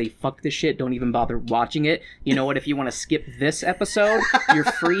shows that say, fuck this shit, don't even bother watching it. You know what? If you want to skip this episode, you're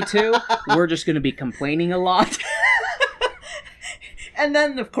free to. We're just going to be complaining a lot. And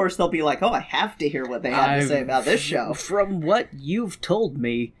then, of course, they'll be like, oh, I have to hear what they have to say about this show. From what you've told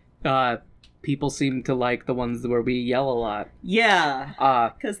me, people seem to like the ones where we yell a lot. Yeah,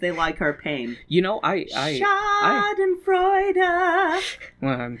 because they like our pain. You know, Schadenfreude.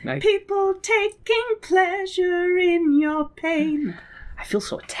 People taking pleasure in your pain. I feel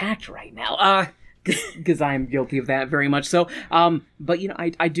so attacked right now. Because I'm guilty of that very much so. But you know,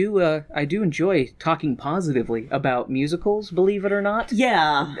 I do enjoy talking positively about musicals, believe it or not.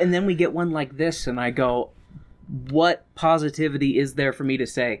 Yeah. And then we get one like this, and I go, what positivity is there for me to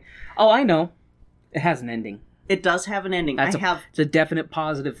say? Oh, I know. It has an ending. It does have an ending. It's a definite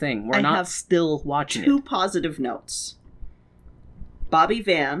positive thing. We're not still watching two positive notes. Bobby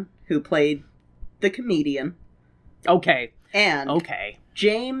Van, who played the comedian. Okay. And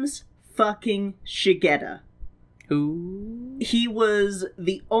James fucking Shigeta. Who? He was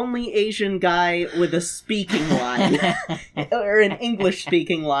the only Asian guy with a speaking line. Or an English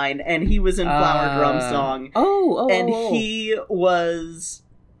speaking line, and he was in Flower Drum Song. He was...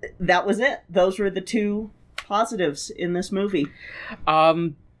 That was it. Those were the two positives in this movie.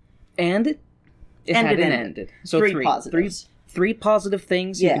 And it ended. So three positives. Three positive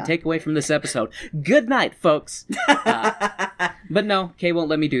things you can take away from this episode. Good night, folks. But no, Kay won't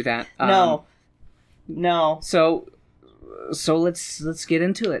let me do that. No. So let's get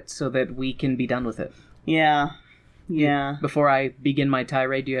into it so that we can be done with it. Yeah. Before I begin my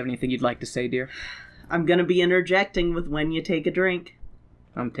tirade, do you have anything you'd like to say, dear? I'm gonna be interjecting with when you take a drink.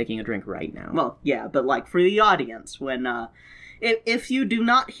 I'm taking a drink right now. Well, yeah, but like for the audience, when if you do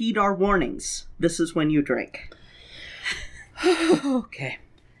not heed our warnings, this is when you drink. Okay.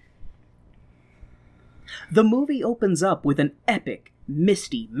 The movie opens up with an epic,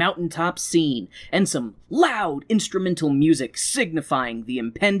 misty mountaintop scene and some loud instrumental music signifying the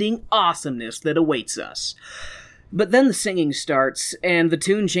impending awesomeness that awaits us. But then the singing starts, and the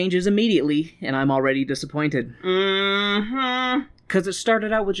tune changes immediately, and I'm already disappointed. Mm-hmm. Because it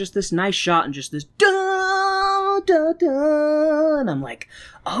started out with just this nice shot and just this da-da-da, and I'm like,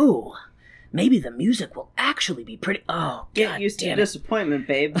 oh, maybe the music will actually be pretty... Oh, Get used to disappointment,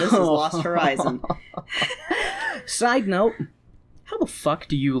 babe. This is Lost Horizon. Side note, how the fuck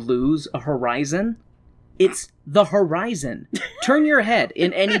do you lose a horizon? It's the horizon. Turn your head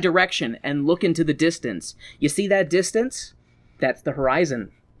in any direction and look into the distance. You see that distance? That's the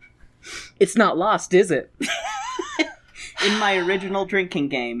horizon. It's not lost, is it? In my original drinking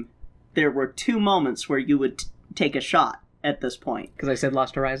game, there were 2 moments where you would take a shot at this point. Because I said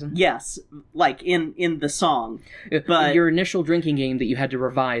Lost Horizon? Yes, like in the song. But your initial drinking game that you had to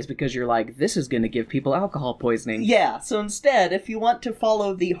revise because you're like, this is going to give people alcohol poisoning. Yeah, so instead, if you want to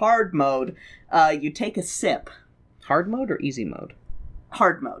follow the hard mode, you take a sip. Hard mode or easy mode?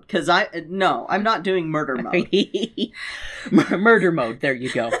 Hard mode, because I'm not doing murder mode. Murder mode, there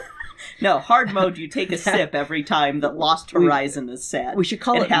you go. No, hard mode, you take a sip every time that Lost Horizon is said. We should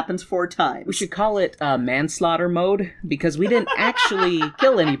call it... It happens 4 times. We should call it manslaughter mode, because we didn't actually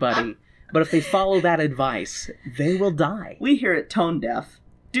kill anybody. But if they follow that advice, they will die. We here at Tone Deaf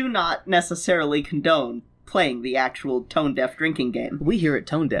do not necessarily condone playing the actual Tone Deaf drinking game. We here at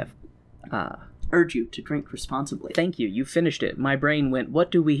Tone Deaf urge you to drink responsibly. Thank you. You finished it. My brain went,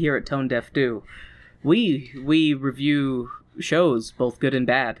 what do we here at Tone Deaf do? We review shows, both good and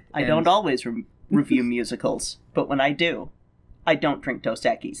bad. I don't always review musicals, but when I do, I don't drink Dos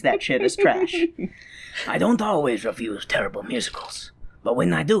Equis. That shit is trash. I don't always review terrible musicals, but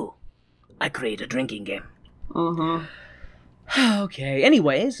when I do, I create a drinking game. Uh-huh. Okay,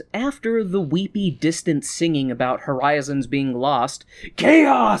 anyways, after the weepy, distant singing about horizons being lost,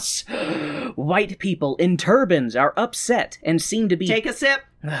 chaos! White people in turbans are upset and seem to be... Take a sip!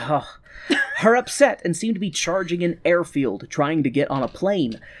 Are upset and seem to be charging an airfield, trying to get on a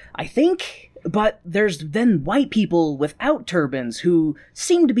plane. I think... But there's then white people without turbans who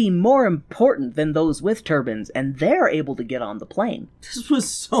seem to be more important than those with turbans, and they're able to get on the plane. This was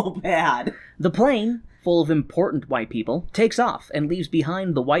so bad. The plane, full of important white people, takes off and leaves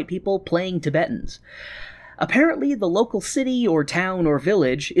behind the white people playing Tibetans. Apparently, the local city or town or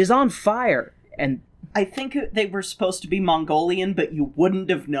village is on fire, and... I think they were supposed to be Mongolian, but you wouldn't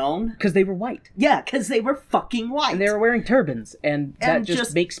have known. Because they were white. Yeah, because they were fucking white. And they were wearing turbans, and that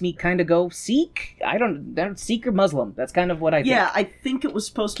just makes me kind of go, Sikh? I don't Sikh or Muslim. That's kind of what I think. Yeah, I think it was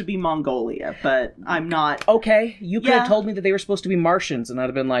supposed to be Mongolia, but I'm not... Okay, you could have told me that they were supposed to be Martians, and I'd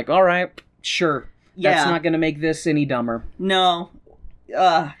have been like, alright, sure. That's not going to make this any dumber. No.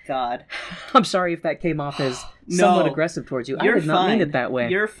 God. I'm sorry if that came off as somewhat aggressive towards you. I did not mean it that way.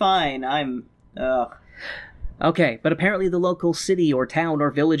 You're fine. Ugh. Okay, but apparently the local city or town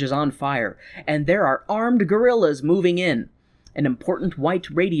or village is on fire, and there are armed guerrillas moving in. An important white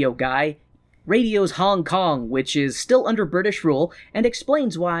radio guy radios Hong Kong, which is still under British rule, and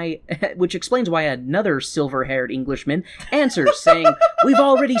explains why another silver-haired Englishman answers, saying, "We've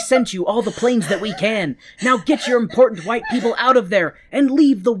already sent you all the planes that we can. Now get your important white people out of there and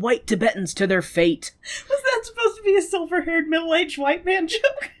leave the white Tibetans to their fate." Was that supposed to be a silver-haired middle-aged white man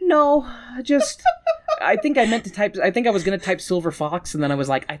joke? No, I think I was going to type Silver Fox, and then I was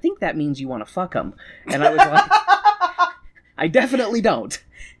like, I think that means you want to fuck him. And I was like, I definitely don't.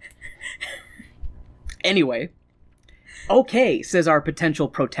 Anyway, okay, says our potential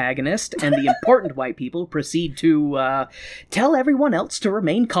protagonist, and the important white people proceed to tell everyone else to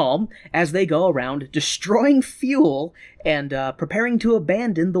remain calm as they go around destroying fuel and preparing to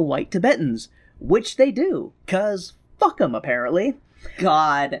abandon the white Tibetans, which they do, 'cause fuck them, apparently.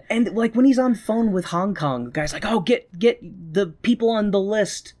 God. And, like, when he's on phone with Hong Kong, the guy's like, oh, get the people on the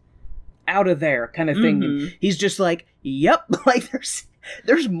list out of there, kind of thing. Mm-hmm. And he's just like, yep, like,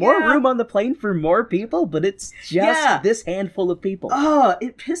 there's more room on the plane for more people, but it's just this handful of people. Oh,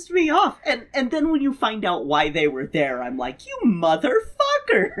 it pissed me off. And then when you find out why they were there, I'm like, you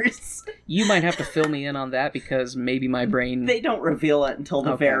motherfuckers! You might have to fill me in on that, because maybe my brain... They don't reveal it until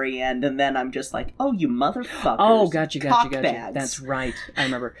the very end, and then I'm just like, oh, you motherfuckers. Oh, gotcha. Cockbags. That's right. I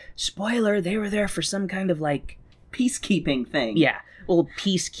remember. Spoiler, they were there for some kind of, like... peacekeeping thing. Yeah. Well,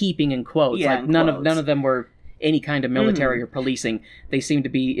 peacekeeping in quotes. Yeah, like, in none quotes. of them were any kind of military or policing. They seem to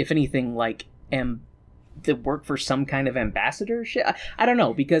be, if anything, like, they work for some kind of ambassadorship. I don't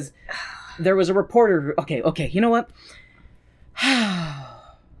know, because there was a reporter... Okay, you know what?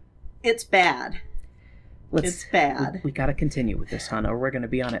 It's bad. It's bad. We gotta continue with this, Hannah. We're gonna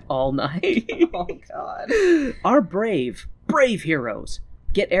be on it all night. Oh, God. Our brave heroes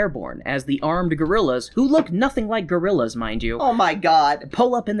get airborne as the armed guerrillas, who look nothing like guerrillas, mind you, Oh, my God.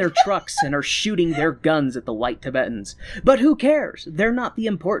 pull up in their trucks and are shooting their guns at the white Tibetans. But who cares? They're not the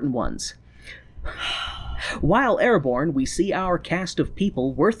important ones. While airborne, we see our cast of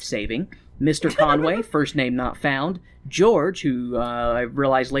people worth saving. Mr. Conway, first name not found. George, who I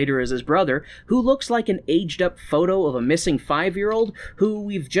realized later is his brother, who looks like an aged-up photo of a missing 5-year-old who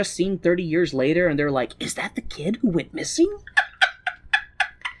we've just seen 30 years later, and they're like, is that the kid who went missing?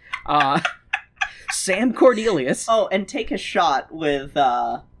 Sam Cornelius. Oh, and take a shot with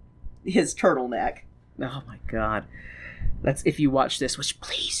his turtleneck. Oh my God. That's if you watch this, which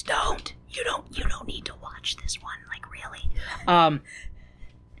please don't. You don't need to watch this one, like, really.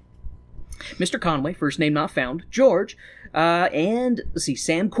 Mr. Conway, first name not found, George, and let's see,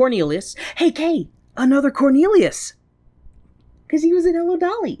 Sam Cornelius. Hey, Kay, another Cornelius. Because he was in Hello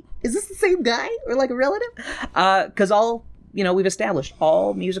Dolly. Is this the same guy or like a relative? Because we've established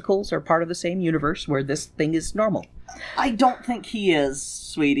all musicals are part of the same universe where this thing is normal. I don't think he is,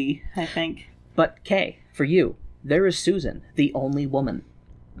 sweetie. I think. But, Kay, for you, there is Susan, the only woman.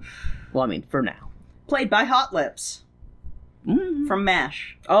 Well, I mean, for now. Played by Hot Lips. Mm-hmm. From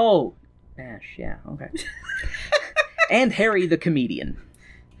MASH. Oh, MASH, yeah, okay. And Harry the comedian.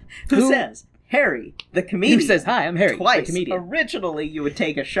 Who says, Harry the comedian. Who says, hi, I'm Harry twice. the comedian. Originally, you would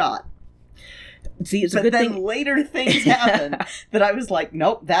take a shot. See, it's but a good then thing. Later things happened that I was like,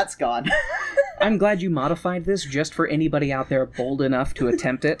 nope, that's gone. I'm glad you modified this just for anybody out there bold enough to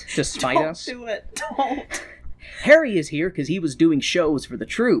attempt it, to spite us. Don't do it. Don't. Harry is here because he was doing shows for the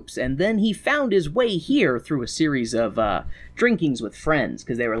troops, and then he found his way here through a series of drinkings with friends,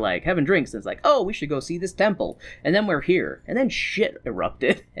 because they were like having drinks, and it's like, oh, we should go see this temple, and then we're here, and then shit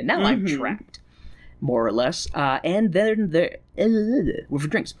erupted, and now I'm trapped, more or less, and then we're for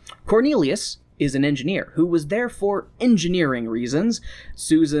drinks. Cornelius is an engineer who was there for engineering reasons.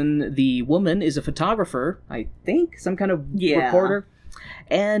 Susan, the woman, is a photographer, I think, some kind of reporter.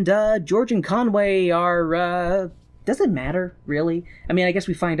 And George and Conway are, doesn't matter, really. I mean, I guess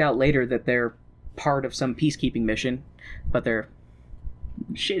we find out later that they're part of some peacekeeping mission, but they're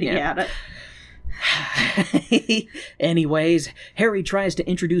shitty at it. Anyways, Harry tries to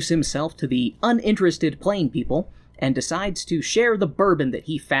introduce himself to the uninterested plane people, and decides to share the bourbon that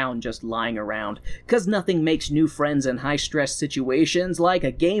he found just lying around, 'cause nothing makes new friends in high-stress situations like a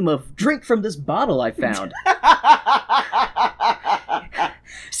game of drink from this bottle I found.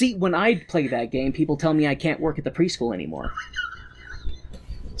 See, when I play that game, people tell me I can't work at the preschool anymore.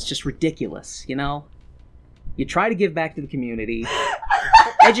 It's just ridiculous, you know? You try to give back to the community,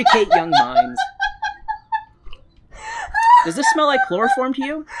 educate young minds. Does this smell like chloroform to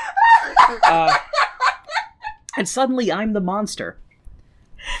you? And suddenly I'm the monster.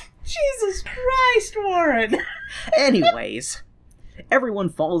 Jesus Christ, Warren! Anyways, everyone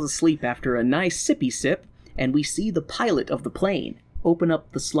falls asleep after a nice sippy sip, and we see the pilot of the plane open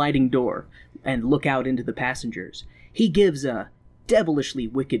up the sliding door and look out into the passengers. He gives a devilishly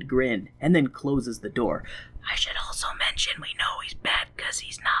wicked grin and then closes the door. I should also mention we know he's bad because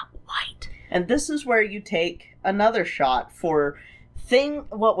he's not white. And this is where you take another shot for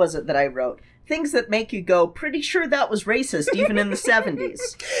what was it that I wrote? Things that make you go, pretty sure that was racist even in the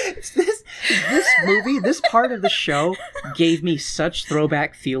 70s. This movie, this part of the show gave me such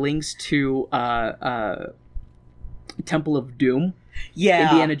throwback feelings to Temple of Doom. Yeah.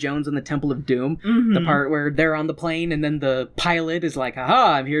 Indiana Jones and the Temple of Doom. Mm-hmm. The part where they're on the plane and then the pilot is like,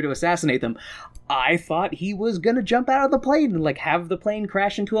 aha, I'm here to assassinate them. I thought he was gonna jump out of the plane and have the plane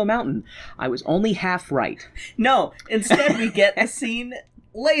crash into a mountain. I was only half right. No, instead we get a scene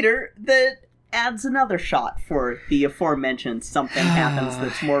later that adds another shot for the aforementioned something happens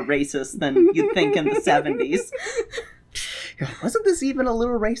that's more racist than you'd think in the 70s. Wasn't this even a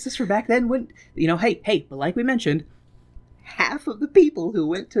little racist for back then? When, hey, but like we mentioned, half of the people who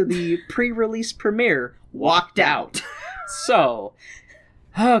went to the pre-release premiere walked out. So,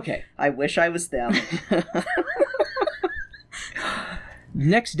 okay. I wish I was them.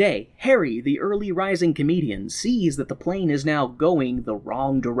 Next day, Harry, the early rising comedian, sees that the plane is now going the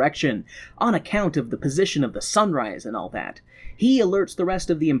wrong direction on account of the position of the sunrise and all that. He alerts the rest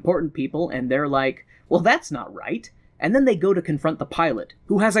of the important people, and they're like, well, that's not right. And then they go to confront the pilot,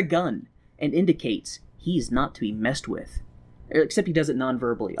 who has a gun, and indicates he's not to be messed with. Except he does it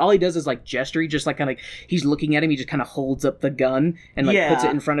non-verbally. All he does is gesture. He just he's looking at him. He just kind of holds up the gun and puts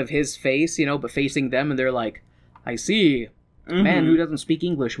it in front of his face, but facing them. And they're like, I see. Mm-hmm. Man who doesn't speak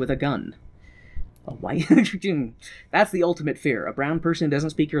English with a gun. A white? That's the ultimate fear. A brown person who doesn't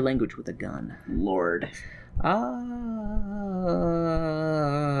speak your language with a gun. Lord.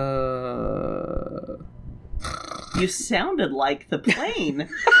 You sounded like the plane.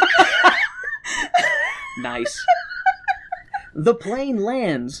 Nice. The plane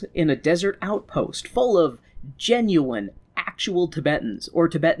lands in a desert outpost full of genuine, actual Tibetans or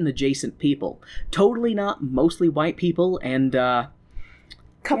Tibetan-adjacent people. Totally not mostly white people, and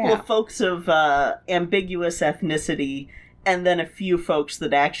couple of folks of ambiguous ethnicity, and then a few folks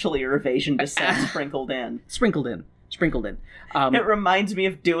that actually are of Asian descent sprinkled in. Sprinkled in. It reminds me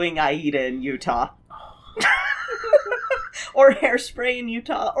of doing Aida in Utah. Or Hairspray in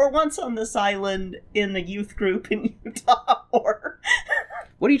Utah, or Once on This Island in a youth group in Utah, or...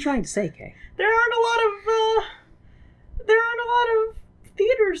 What are you trying to say, Kay? There aren't a lot of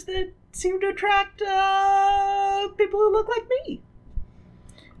theaters that seem to attract people who look like me.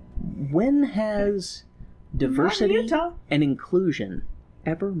 When has diversity and inclusion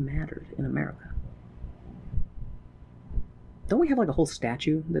ever mattered in America? Don't we have a whole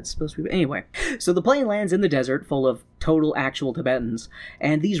statue that's supposed to be... Anyway, so the plane lands in the desert full of total actual Tibetans,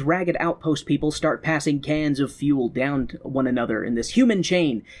 and these ragged outpost people start passing cans of fuel down to one another in this human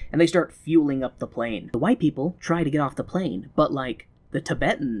chain, and they start fueling up the plane. The white people try to get off the plane, but the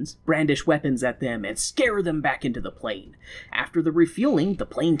Tibetans brandish weapons at them and scare them back into the plane. After the refueling, the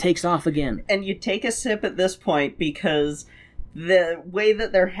plane takes off again. And you take a sip at this point because the way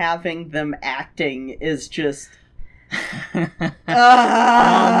that they're having them acting is just...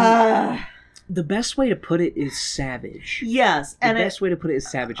 The best way to put it is savage. Yes, and the best way to put it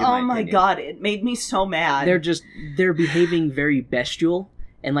is savage. In oh my my opinion. God, it made me so mad. They're behaving very bestial,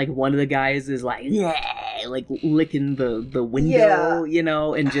 and one of the guys is licking the window,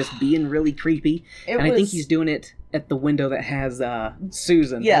 and just being really creepy. I think he's doing it at the window that has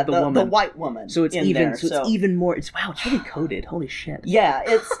Susan, the woman, the white woman. So it's even. It's even more. It's really coded. Holy shit. Yeah,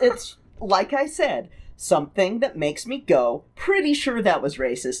 it's like I said. Something that makes me go, pretty sure that was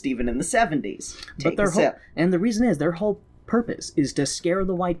racist even in the 70s. Take a sip. And the reason is, their whole purpose is to scare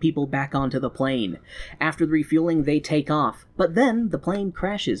the white people back onto the plane. After the refueling, they take off, but then the plane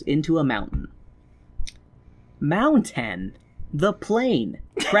crashes into a mountain. The plane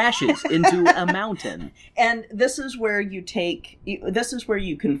crashes into a mountain. And this is where you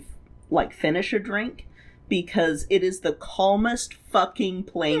can, finish a drink. Because it is the calmest fucking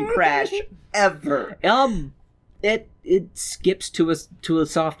plane crash ever. It skips to a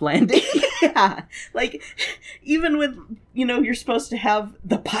soft landing. Yeah, even when you're supposed to have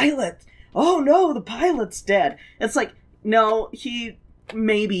the pilot. Oh no, the pilot's dead. It's no, he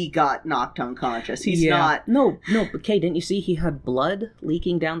maybe got knocked unconscious. He's not. No, but Kay, didn't you see he had blood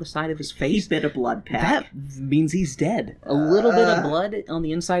leaking down the side of his face? He bit a blood pack. That means he's dead. A little bit of blood on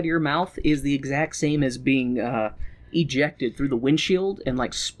the inside of your mouth is the exact same as being ejected through the windshield and,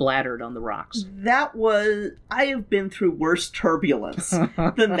 like, splattered on the rocks. I have been through worse turbulence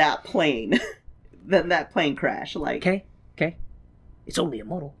than that plane crash. Like, Okay. It's only a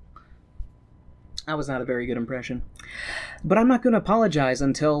model. That was not a very good impression. But I'm not going to apologize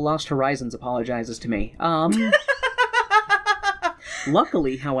until Lost Horizons apologizes to me.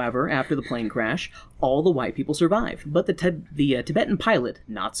 Luckily, however, after the plane crash, all the white people survive. But the Tibetan pilot,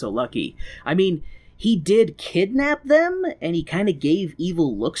 not so lucky. I mean, he did kidnap them, and he kind of gave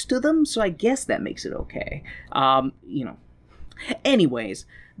evil looks to them, so I guess that makes it okay. Anyways,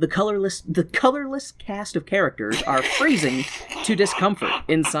 the colorless cast of characters are freezing to discomfort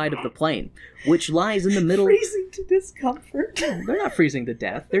inside of the plane, which lies in the middle... Freezing to discomfort? They're not freezing to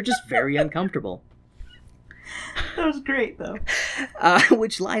death. They're just very uncomfortable. That was great, though.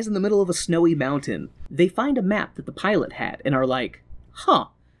 Which lies in the middle of a snowy mountain. They find a map that the pilot had and are like,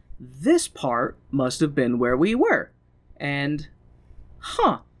 this part must have been where we were. And,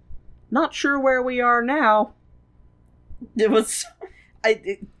 not sure where we are now. It was...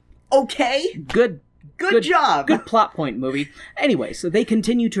 okay. Good job. Good plot point, movie. Anyway, so they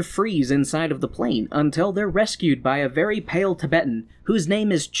continue to freeze inside of the plane until they're rescued by a very pale Tibetan whose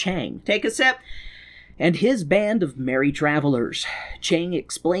name is Chang. Take a sip. And his band of merry travelers. Chang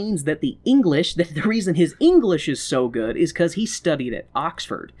explains that the reason his English is so good is because he studied at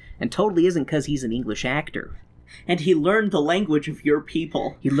Oxford, and totally isn't because he's an English actor. And he learned the language of your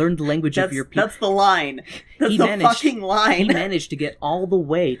people. He learned the language of your people. That's the line. That's the fucking line. He managed to get all the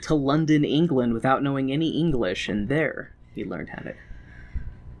way to London, England, without knowing any English, and there he learned how to...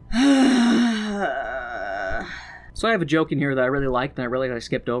 So I have a joke in here that I really liked, and I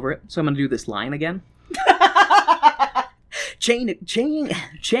skipped over it, so I'm going to do this line again. Chang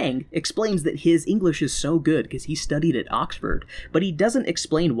explains that his English is so good because he studied at Oxford, but he doesn't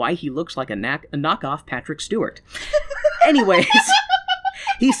explain why he looks like a knockoff Patrick Stewart. Anyways,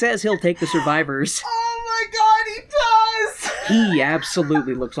 he says he'll take the survivors. Oh my god, he does! He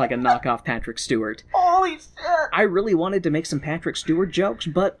absolutely looks like a knockoff Patrick Stewart. Holy shit! I really wanted to make some Patrick Stewart jokes,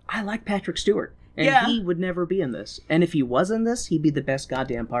 but I like Patrick Stewart. And he would never be in this. And if he was in this, he'd be the best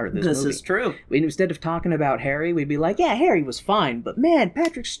goddamn part of this movie. This is true. Instead of talking about Harry, we'd be like, yeah, Harry was fine, but man,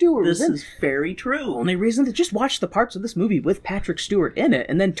 Patrick Stewart was in. This is very true. Only reason to just watch the parts of this movie with Patrick Stewart in it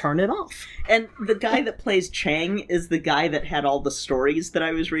and then turn it off. And the guy that plays Chang is the guy that had all the stories that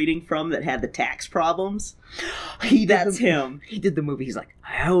I was reading from that had the tax problems. That's him. He did the movie. He's like,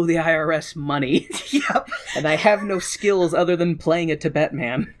 I owe the IRS money. Yep. And I have no skills other than playing a Tibet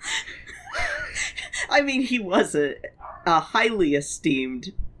man. I mean, he was a highly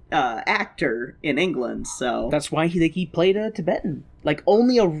esteemed actor in England, so... That's why he played a Tibetan. Like,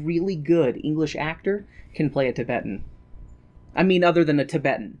 only a really good English actor can play a Tibetan. I mean, other than a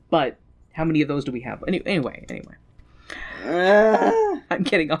Tibetan. But how many of those do we have? Anyway. I'm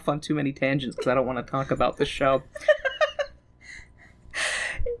getting off on too many tangents because I don't want to talk about the show.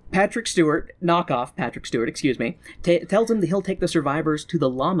 knockoff Patrick Stewart, excuse me, tells him that he'll take the survivors to the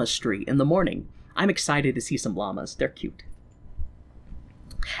llama street in the morning. I'm excited to see some llamas. They're cute.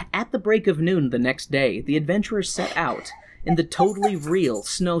 At the break of noon the next day, the adventurers set out in the totally real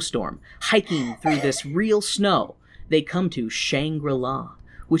snowstorm, hiking through this real snow. They come to Shangri-La,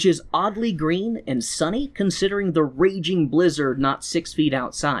 which is oddly green and sunny considering the raging blizzard not 6 feet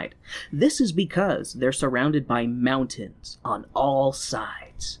outside. This is because they're surrounded by mountains on all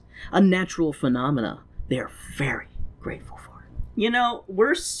sides. A natural phenomena they are very grateful for. You know,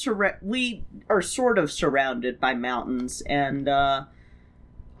 we are sort of surrounded by mountains, and I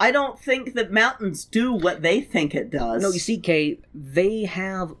don't think that mountains do what they think it does. No, you see, Kay, they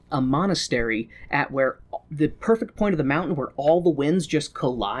have a monastery at where the perfect point of the mountain where all the winds just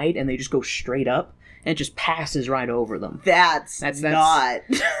collide and they just go straight up, and it just passes right over them. That's not...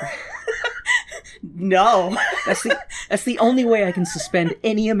 No. That's the only way I can suspend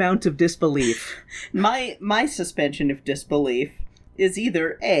any amount of disbelief. My suspension of disbelief is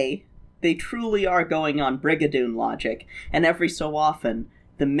either A, they truly are going on Brigadoon logic, and every so often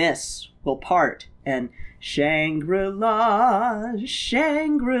the mists will part and Shangri-La,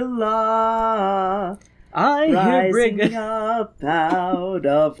 Shangri-La, I hear rising up out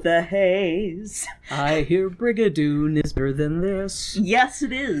of the haze. I hear Brigadoon is better than this. Yes,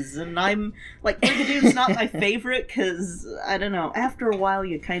 it is, and I'm like, Brigadoon's not my favorite because I don't know. After a while,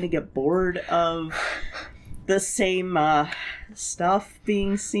 you kind of get bored of the same stuff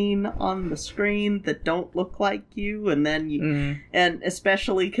being seen on the screen that don't look like you, and then you, and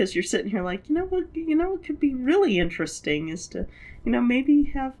especially because you're sitting here like, what could be really interesting is to,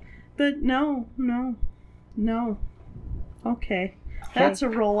 maybe have, but no. Okay. That's a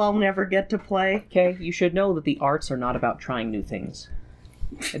role I'll never get to play. Okay, you should know that the arts are not about trying new things.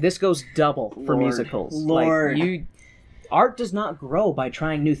 This goes double for musicals. Lord. Art does not grow by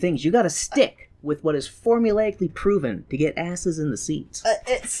trying new things. You gotta stick with what is formulaically proven to get asses in the seats.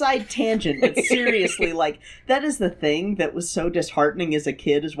 Side tangent, but seriously, like, that is the thing that was so disheartening as a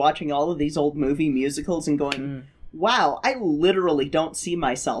kid, is watching all of these old movie musicals and going, wow, I literally don't see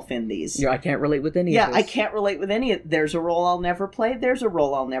myself in these. Yeah, I can't relate with any of this. Yeah, I can't relate with any of... There's a role I'll never play, there's a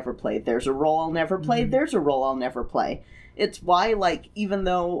role I'll never play, there's a role I'll never play, there's a role I'll never play. It's why, like, even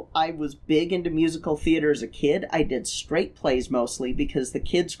though I was big into musical theater as a kid, I did straight plays mostly, because the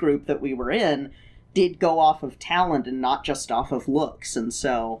kids group that we were in did go off of talent and not just off of looks, and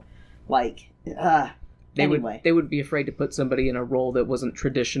so, like, anyway. They would be afraid to put somebody in a role that wasn't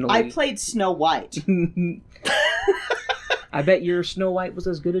traditionally... I played Snow White. I bet your Snow White was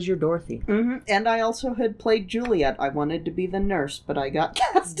as good as your Dorothy. Mm-hmm. And I also had played Juliet. I wanted to be the nurse, but I got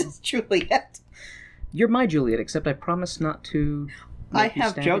cast as Juliet. You're my Juliet, except I promise not to... I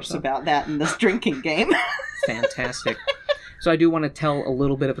have jokes about that in this drinking game. Fantastic. So I do want to tell a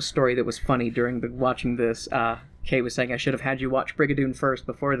little bit of a story that was funny during watching this. Kay was saying I should have had you watch Brigadoon first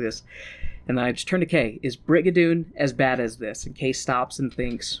before this. And I just turned to Kay. Is Brigadoon as bad as this? And Kay stops and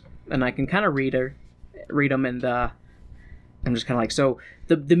thinks. And I can kind of read them, and I'm just kind of like, so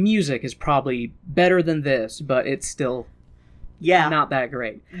the music is probably better than this, but it's still not that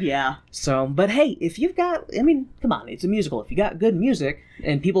great. Yeah. So, but hey, if you've got, I mean, come on, it's a musical. If you got good music,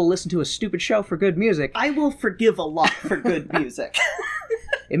 and people listen to a stupid show for good music... I will forgive a lot for good music.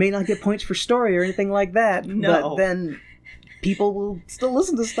 It may not get points for story or anything like that, but then people will still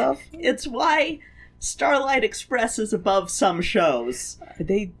listen to stuff. It's why Starlight Express is above some shows.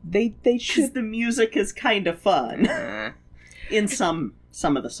 They should. Because the music is kind of fun. In some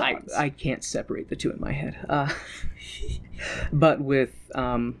of the songs. I can't separate the two in my head. But with...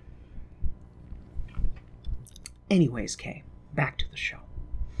 Anyways, Kay, back to the show.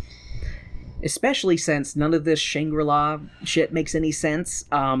 Especially since none of this Shangri-La shit makes any sense.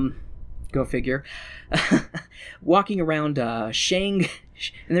 Go figure. Walking around Shang...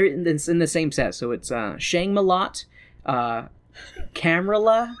 And they're in the same set, so it's Shang-Malot,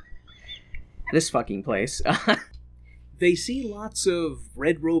 Camera-La, this fucking place. They see lots of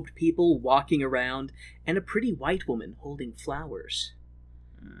red-robed people walking around, and a pretty white woman holding flowers.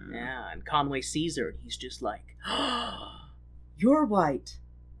 Yeah, and Conway sees her, and he's just like, oh, you're white.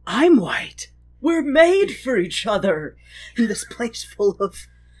 I'm white. We're made for each other in this place full of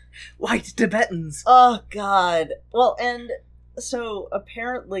white Tibetans. Oh, God. Well, and so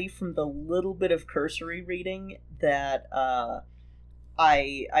apparently from the little bit of cursory reading that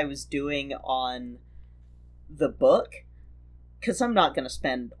I was doing on the book, because I'm not going to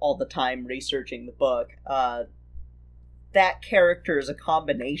spend all the time researching the book, that character is a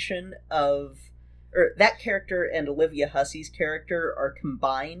combination of... Or that character and Olivia Hussey's character are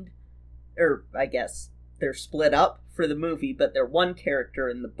combined, or I guess they're split up for the movie, but they're one character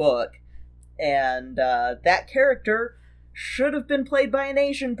in the book, and that character should have been played by an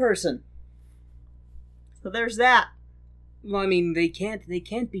Asian person. So there's that. Well, I mean, they can't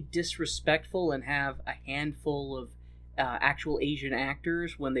be disrespectful and have a handful of actual Asian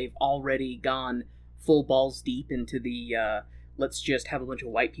actors when they've already gone full balls deep into the let's just have a bunch of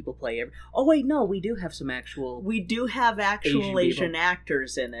white people play Oh wait, no, we do have some actual... We do have actual Asian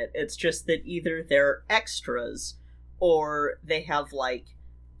actors in it. It's just that either they're extras or they have like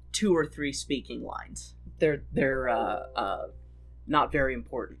 2 or 3 speaking lines. They're not very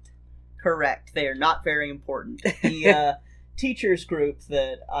important. Correct. They are not very important. The teachers group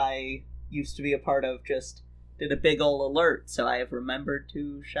that I used to be a part of just did a big ol' alert, so I have remembered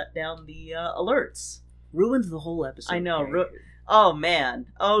to shut down the alerts. Ruined the whole episode. I know. Oh, man.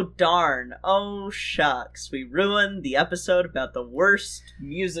 Oh, darn. Oh, shucks. We ruined the episode about the worst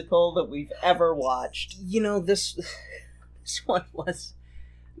musical that we've ever watched. You know, this one was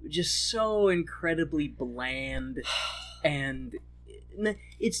just so incredibly bland, and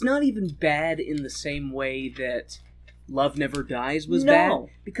it's not even bad in the same way that Love Never Dies was bad.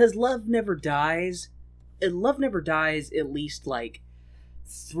 Because Love Never Dies, at least, like,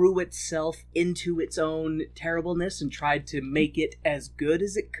 threw itself into its own terribleness and tried to make it as good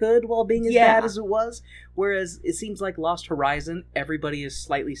as it could while being as bad as it was. Whereas it seems like Lost Horizon, everybody is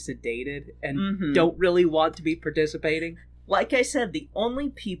slightly sedated and don't really want to be participating. Like I said, the only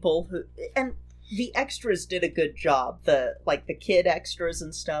people who... And the extras did a good job. The kid extras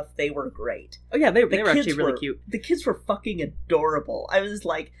and stuff, they were great. Oh yeah, they were actually really cute. The kids were fucking adorable. I was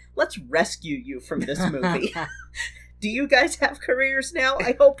like, let's rescue you from this movie. Do you guys have careers now?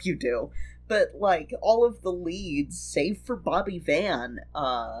 I hope you do. but, like, all of the leads, save for Bobby Van,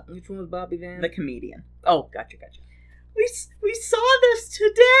 Which one was Bobby Van? the comedian. Oh, gotcha. We saw this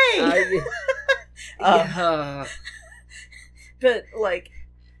today! But, like,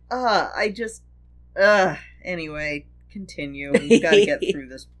 anyway, continue. We've got to get through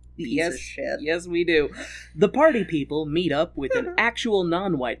this piece of shit. Yes, we do. The party people meet up with an actual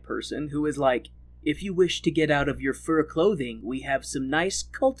non-white person who is like, if you wish to get out of your fur clothing, we have some nice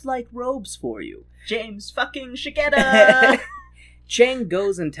cult-like robes for you. James fucking Shigeta! Chang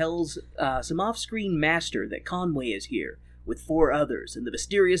goes and tells some off-screen master that Conway is here with 4 others, and the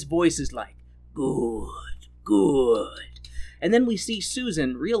mysterious voice is like, good. And then we see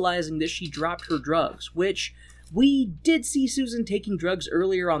Susan realizing that she dropped her drugs, which we did see Susan taking drugs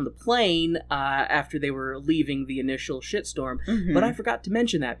earlier on the plane after they were leaving the initial shitstorm, but I forgot to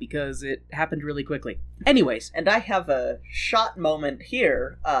mention that because it happened really quickly. Anyways. And I have a shot moment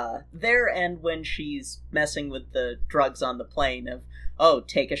here, there and when she's messing with the drugs on the plane of,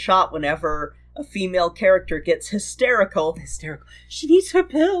 take a shot whenever a female character gets hysterical. She needs her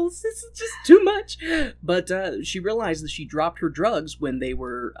pills. This is just too much. But she realized that she dropped her drugs when they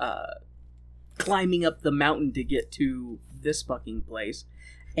were climbing up the mountain to get to this fucking place.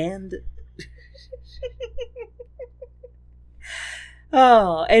 And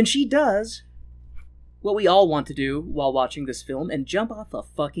and she does what we all want to do while watching this film and jump off a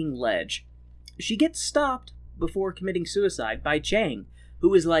fucking ledge. She gets stopped before committing suicide by Chang,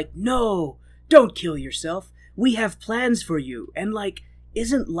 who is like, no, don't kill yourself. We have plans for you. And like,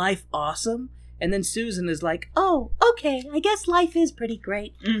 isn't life awesome? And then Susan is like, oh, okay, I guess life is pretty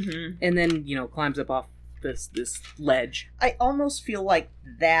great. And then, climbs up off this ledge. I almost feel like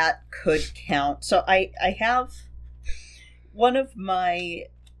that could count. So I have one of my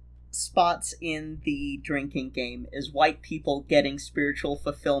spots in the drinking game is white people getting spiritual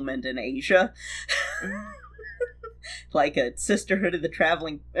fulfillment in Asia. Like a Sisterhood of the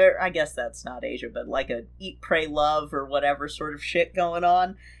Traveling, I guess that's not Asia, but like a Eat, Pray, Love or whatever sort of shit going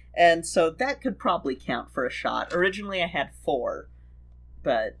on. And so that could probably count for a shot. Originally I had 4,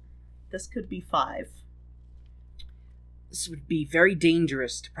 but this could be 5. This would be very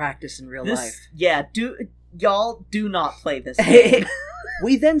dangerous to practice in real life. Yeah, y'all do not play this game.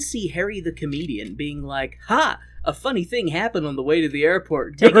 We then see Harry the comedian being like, a funny thing happened on the way to the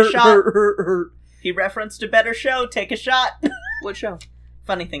airport. Take a shot. He referenced a better show. Take a shot. What show?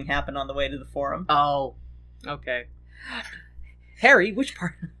 Funny thing happened on the way to the forum. Oh, okay. Harry, which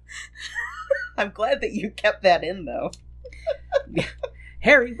part? I'm glad that you kept that in, though.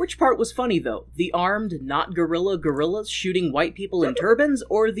 Harry, which part was funny, though? The armed, not gorillas shooting white people in turbans,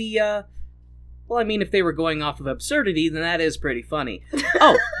 or the, well, I mean, if they were going off of absurdity, then that is pretty funny.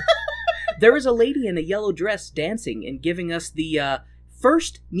 Oh, there was a lady in a yellow dress dancing and giving us the,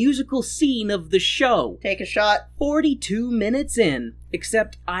 first musical scene of the show. Take a shot. 42 minutes in.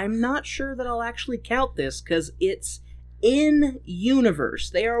 Except I'm not sure that I'll actually count this, because it's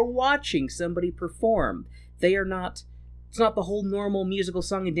in-universe. They are watching somebody perform. They are not... It's not the whole normal musical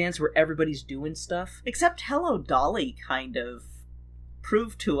song and dance where everybody's doing stuff. Except Hello Dolly kind of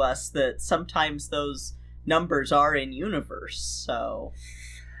proved to us that sometimes those numbers are in-universe, so...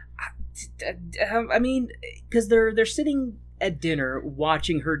 I mean, because they're sitting at dinner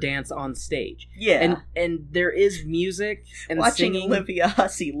watching her dance on stage. Yeah. And there is music and watching singing. Olivia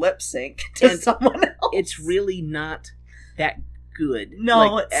Hussey lip sync to someone else. It's really not that good.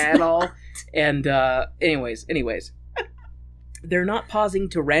 No, it's at not. all. And anyways. They're not pausing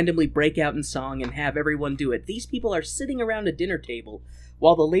to randomly break out in song and have everyone do it. These people are sitting around a dinner table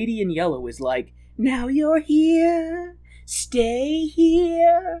while the lady in yellow is like, now you're here, stay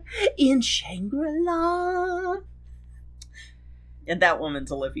here in Shangri-La. And that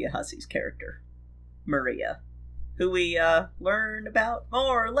woman's Olivia Hussey's character, Maria, who we learn about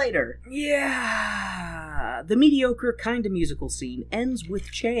more later. Yeah. The mediocre kind of musical scene ends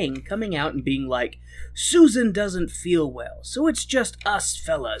with Chang coming out and being like, Susan doesn't feel well, so it's just us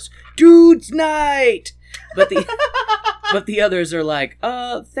fellas. Dude's night! But the others are like,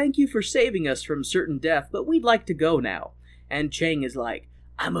 thank you for saving us from certain death, but we'd like to go now. And Chang is like,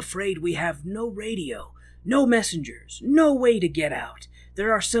 I'm afraid we have no radio, no messengers, no way to get out.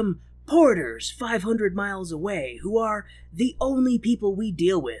 There are some porters 500 miles away who are the only people we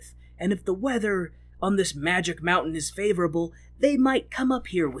deal with, and if the weather on this magic mountain is favorable, they might come up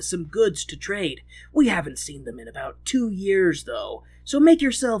here with some goods to trade. We haven't seen them in about 2 years, though, so make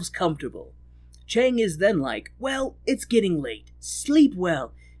yourselves comfortable. Chang is then like, well, it's getting late. Sleep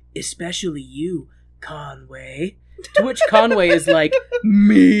well, especially you, Conway. To which Conway is like,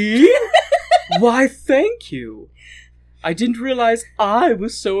 me? Why, thank you. I didn't realize I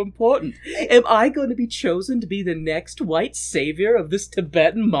was so important. Am I going to be chosen to be the next white savior of this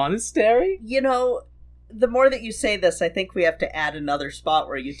Tibetan monastery? You know, the more that you say this, I think we have to add another spot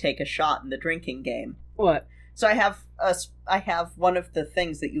where you take a shot in the drinking game. What? So I have one of the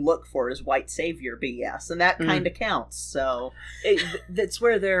things that you look for is white savior BS, and that kind of counts. So That's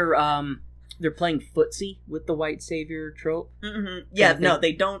where they're playing footsie with the white savior trope. Mm-hmm. Yeah, no,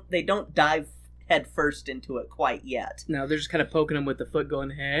 they don't dive head first into it quite yet. No, they're just kind of poking him with the foot,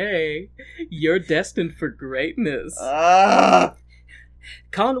 going, "Hey, you're destined for greatness."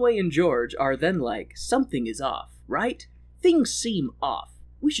 Conway and George are then like, "Something is off, right? Things seem off.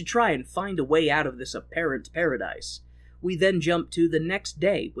 We should try and find a way out of this apparent paradise." We then jump to the next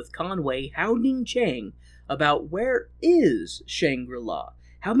day with Conway hounding Chang about where is Shangri-La?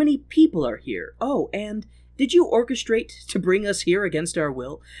 How many people are here? Oh, and did you orchestrate to bring us here against our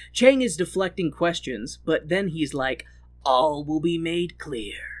will? Chang is deflecting questions, but then he's like, all will be made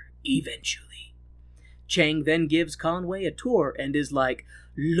clear, eventually. Chang then gives Conway a tour and is like,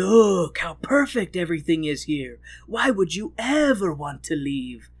 look how perfect everything is here. Why would you ever want to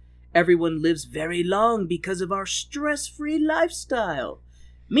leave? Everyone lives very long because of our stress-free lifestyle.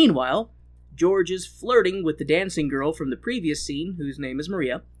 Meanwhile, George is flirting with the dancing girl from the previous scene, whose name is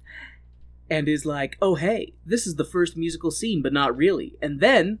Maria, and is like, oh hey, this is the first musical scene, but not really. And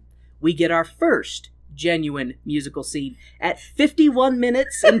then we get our first genuine musical scene at 51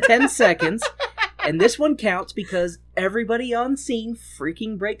 minutes and 10 seconds, and this one counts because everybody on scene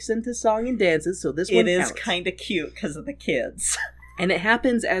freaking breaks into song and dances, so this one counts. It is kind of cute because of the kids. And it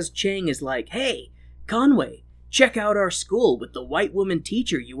happens as Chang is like, hey, Conway, check out our school with the white woman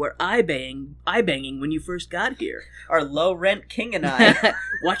teacher you were eye-banging when you first got here. Our low-rent king and I.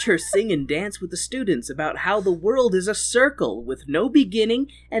 Watch her sing and dance with the students about how the world is a circle with no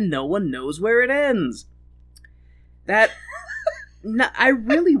beginning and no one knows where it ends. I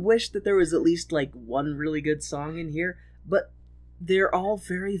really wish that there was at least like one really good song in here, but they're all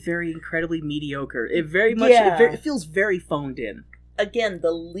very, very incredibly mediocre. It feels very phoned in. Again,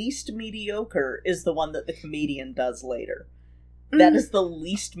 the least mediocre is the one that the comedian does later. That is the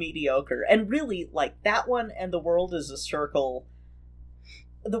least mediocre. And really, like, that one and The World is a Circle...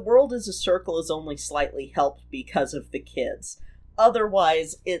 The World is a Circle is only slightly helped because of the kids.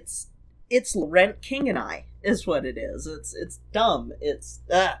 Otherwise, it's Rent King and I, is what it is. It's dumb.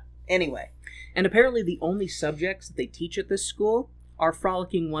 Anyway. And apparently the only subjects that they teach at this school are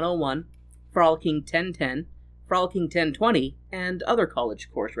Frolicking 101, Frolicking 1010, Frolicking 1020, and other college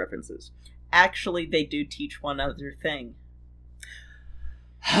course references. Actually, they do teach one other thing.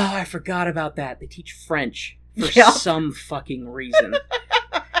 Oh, I forgot about that. They teach French for some fucking reason.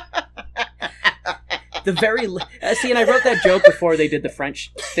 And I wrote that joke before they did the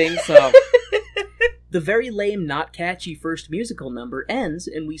French thing, so... The very lame, not catchy first musical number ends,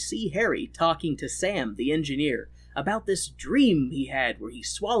 and we see Harry talking to Sam, the engineer, about this dream he had where he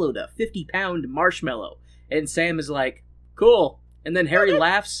swallowed a 50-pound marshmallow. And Sam is like, cool. And then Harry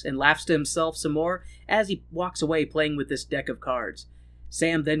laughs and laughs to himself some more as he walks away playing with this deck of cards.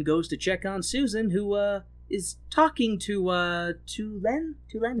 Sam then goes to check on Susan, who is talking to Len?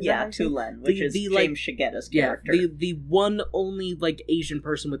 Yeah, to Len, which is James Shigeta's character. Yeah, the one only, like, Asian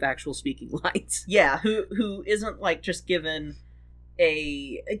person with actual speaking lines. Yeah, who isn't, like, just given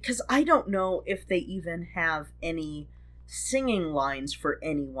a... Because I don't know if they even have any singing lines for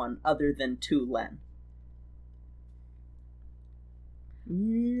anyone other than to Len.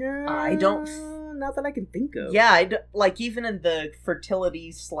 No, I don't... Not that I can think of. Yeah, like, even in the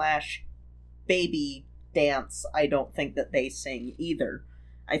fertility/baby dance, I don't think that they sing either.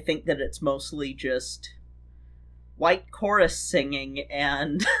 I think that it's mostly just white chorus singing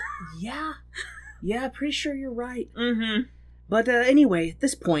and... Yeah, pretty sure you're right. Mm-hmm. But anyway, at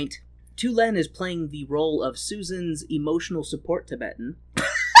this point, Tu Len is playing the role of Susan's emotional support Tibetan.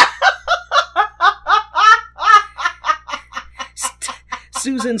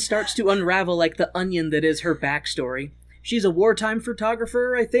 Susan starts to unravel like the onion that is her backstory. She's a wartime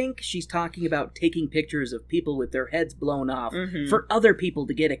photographer, I think. She's talking about taking pictures of people with their heads blown off for other people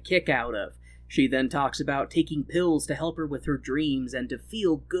to get a kick out of. She then talks about taking pills to help her with her dreams and to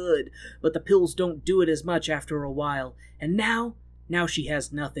feel good, but the pills don't do it as much after a while. And now she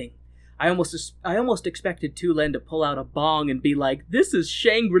has nothing. I almost expected Tu Len to pull out a bong and be like, "This is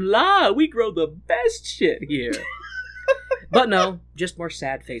Shangri-La! We grow the best shit here!" But no, just more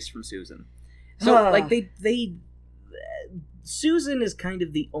sad face from Susan. So, like, Susan is kind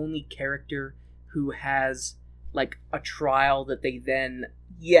of the only character who has, like, a trial that they then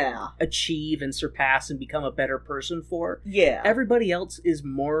achieve and surpass and become a better person for. Yeah. Everybody else is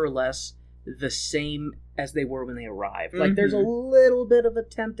more or less the same as they were when they arrived. Like, there's a little bit of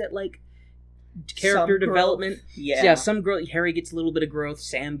attempt at, like, character development. Yeah. Some growth. Harry gets a little bit of growth.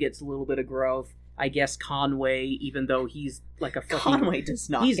 Sam gets a little bit of growth. I guess Conway, even though he's like a fucking... Conway does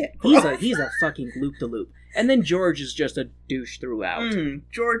not get growth. growth. He's a fucking loop-de-loop. And then George is just a douche throughout.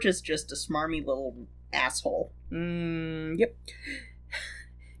 George is just a smarmy little asshole. Yep.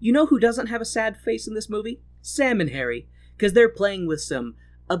 You know who doesn't have a sad face in this movie? Sam and Harry. Because they're playing some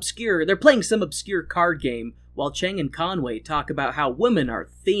obscure card game while Chang and Conway talk about how women are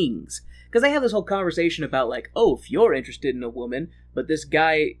things. Because they have this whole conversation about, like, oh, if you're interested in a woman, but this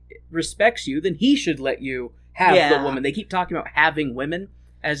guy respects you, then he should let you have the woman. They keep talking about having women,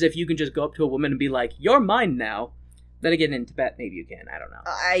 as if you can just go up to a woman and be like, you're mine now. Then again, in Tibet, maybe you can. I don't know.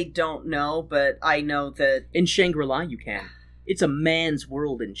 I don't know, but I know that... In Shangri-La, you can. It's a man's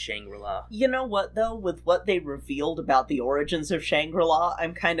world in Shangri-La. You know what, though? With what they revealed about the origins of Shangri-La,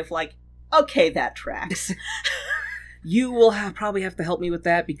 I'm kind of like, okay, that tracks. You will probably have to help me with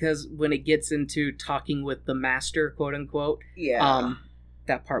that, because when it gets into talking with the master, quote-unquote,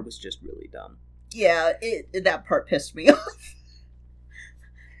 that part was just really dumb. Yeah, that part pissed me off.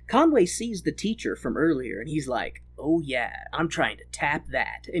 Conway sees the teacher from earlier, and he's like, oh yeah, I'm trying to tap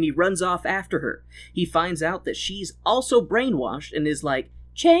that. And he runs off after her. He finds out that she's also brainwashed and is like,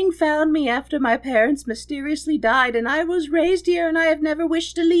 Chang found me after my parents mysteriously died, and I was raised here, and I have never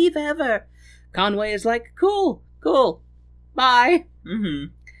wished to leave ever. Conway is like, cool, bye.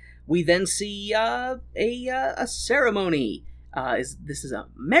 We then see a ceremony. This is a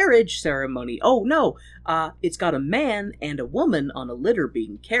marriage ceremony. Oh no, it's got a man and a woman on a litter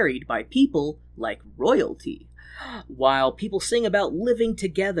being carried by people like royalty. While people sing about living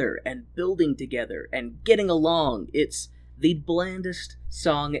together and building together and getting along. It's the blandest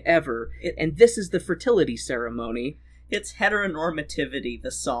song ever. And this is the fertility ceremony. It's heteronormativity, the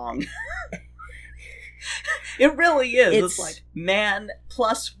song. It really is. It's like man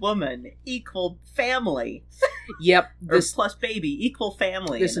plus woman equal family. Yep. Plus baby equal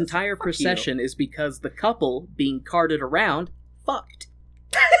family. This entire procession is because the couple being carted around fucked.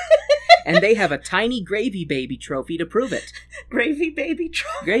 And they have a tiny gravy baby trophy to prove it. Gravy baby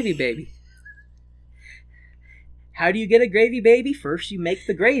trophy? Gravy baby. How do you get a gravy baby? First you make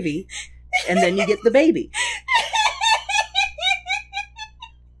the gravy, and then you get the baby.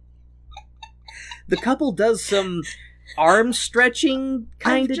 The couple does some arm stretching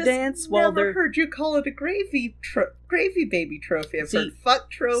kind of dance while they're... I've never heard you call it a gravy baby trophy. I've heard fuck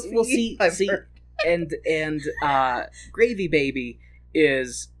trophy. Well, and gravy baby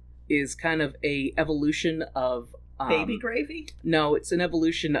is kind of a evolution of... baby gravy? No, it's an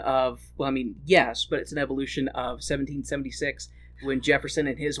evolution of... Well, I mean, yes, but it's an evolution of 1776 when Jefferson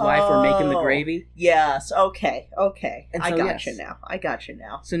and his wife were making the gravy. Yes, okay. And I so, got you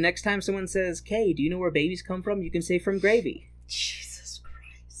now. So next time someone says, Kay, do you know where babies come from? You can say from gravy. Jesus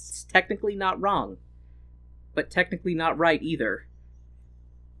Christ. It's technically not wrong, but technically not right either.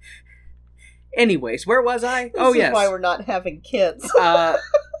 Anyways, where was I? This is why we're not having kids.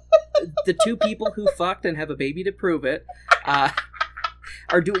 The two people who fucked and have a baby to prove it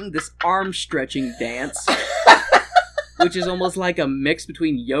are doing this arm stretching dance, which is almost like a mix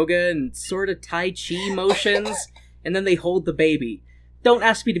between yoga and sort of Tai Chi motions, and then they hold the baby. Don't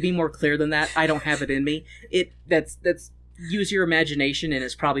ask me to be more clear than that. I don't have it in me. That's use your imagination, and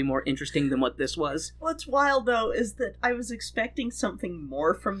it's probably more interesting than what this was. What's wild, though, is that I was expecting something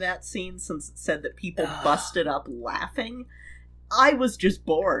more from that scene, since it said that people busted up laughing. I was just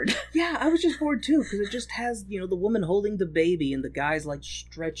bored. Yeah, I was just bored too, because it just has, the woman holding the baby, and the guy's, like,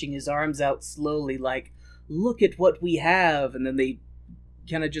 stretching his arms out slowly, like, look at what we have, and then they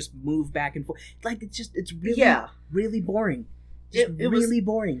kind of just move back and forth. Like, it's really, really boring. It really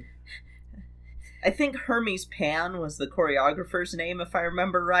boring. I think Hermes Pan was the choreographer's name, if I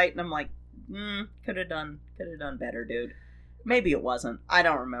remember right, and I'm like, could have done better, dude. Maybe it wasn't. I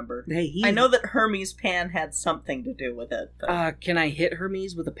don't remember. Hey, I know that Hermes Pan had something to do with it. But... can I hit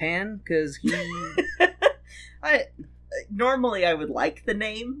Hermes with a pan? Because he... Normally I would like the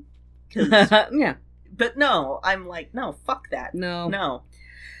name. Yeah. But no, I'm like, no, fuck that. No.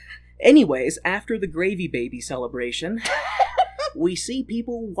 Anyways, after the gravy baby celebration, we see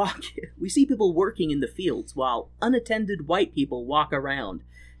people working in the fields while unattended white people walk around.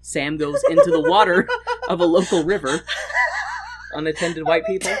 Sam goes into the water of a local river. Unattended white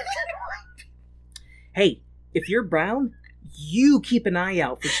people. Hey, if you're brown, you keep an eye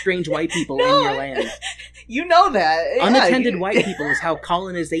out for strange white people in your land. You know that. Yeah, unattended white people is how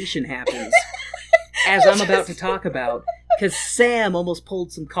colonization happens. As I'm about to talk about, Because Sam almost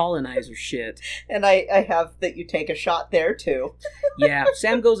pulled some colonizer shit. And I have that you take a shot there, too. Yeah,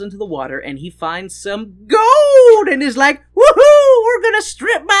 Sam goes into the water, and he finds some gold, and is like, woohoo, we're gonna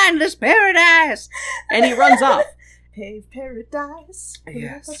strip mine this paradise! And he runs off. Pave paradise.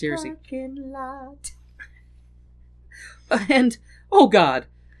 Yeah, seriously. Parking lot. And, oh god.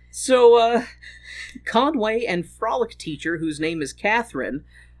 So, Conway and Frolic Teacher, whose name is Catherine,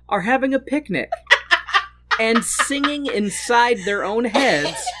 are having a picnic. And singing inside their own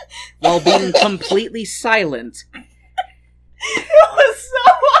heads while being completely silent. It was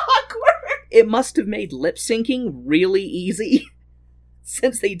so awkward. It must have made lip syncing really easy,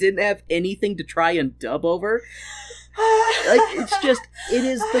 since they didn't have anything to try and dub over. Like, it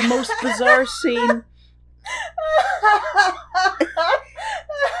is the most bizarre scene.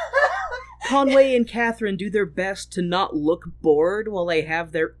 Conway and Catherine do their best to not look bored while they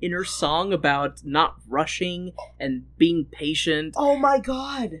have their inner song about not rushing and being patient. Oh my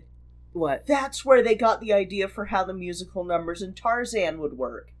god. What? That's where they got the idea for how the musical numbers in Tarzan would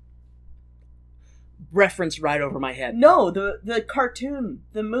work. Reference right over my head. No, the cartoon,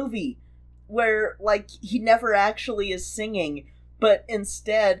 the movie, where, like, he never actually is singing, but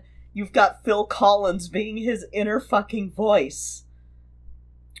instead you've got Phil Collins being his inner fucking voice.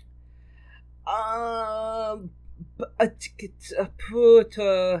 Yeah.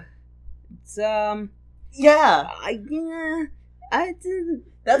 I didn't.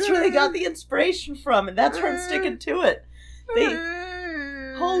 That's where they got the inspiration from, and that's where I'm sticking to it.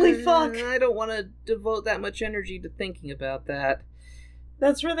 Holy fuck. I don't want to devote that much energy to thinking about that.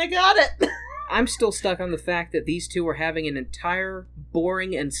 That's where they got it. I'm still stuck on the fact that these two are having an entire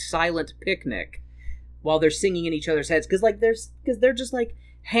boring and silent picnic while they're singing in each other's heads. Because they're just, like,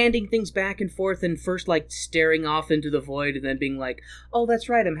 handing things back and forth and first, like, staring off into the void and then being like, oh, that's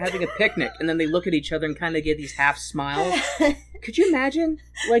right, I'm having a picnic. And then they look at each other and kind of get these half smiles. Could you imagine,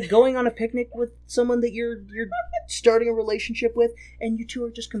 like, going on a picnic with someone that you're starting a relationship with and you two are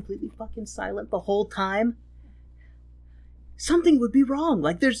just completely fucking silent the whole time? Something would be wrong.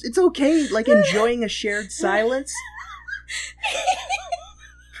 Like, it's okay, like, enjoying a shared silence.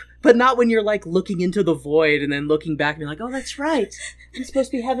 But not when you're, like, looking into the void and then looking back and being like, oh, that's right. I'm supposed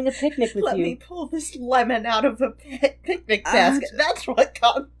to be having a picnic with Let you. me pull this lemon out of a picnic basket. That's what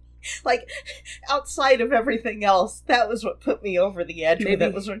got me. Like, outside of everything else, that was what put me over the edge. Maybe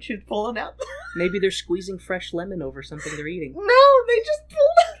that was when she was pulling out. Maybe they're squeezing fresh lemon over something they're eating. No, they just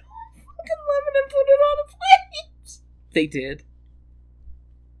pulled out a fucking lemon and put it on a plate. They did.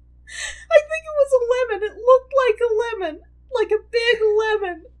 I think it was a lemon. It looked like a lemon. Like a big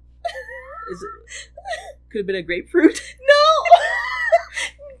lemon. Could have been a grapefruit? No!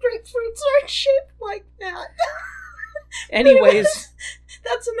 Grapefruits aren't shaped like that. Anyways.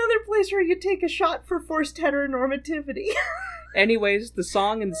 That's another place where you take a shot for forced heteronormativity. Anyways, the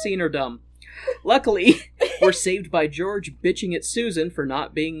song and the scene are dumb. Luckily, we're saved by George bitching at Susan for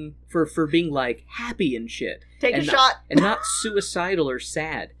not being, for being, like, happy and shit. Take a shot. And not suicidal or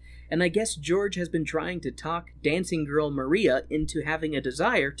sad. And I guess George has been trying to talk dancing girl Maria into having a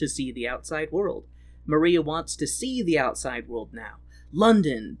desire to see the outside world. Maria wants to see the outside world now.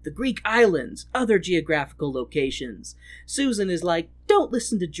 London, the Greek islands, other geographical locations. Susan is like, don't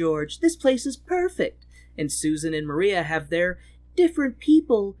listen to George, this place is perfect. And Susan and Maria have their different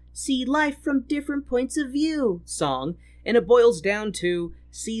people see life from different points of view song, and it boils down to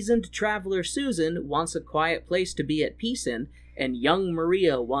seasoned traveler Susan wants a quiet place to be at peace in, and young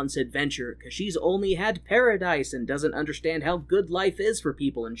Maria wants adventure, because she's only had paradise and doesn't understand how good life is for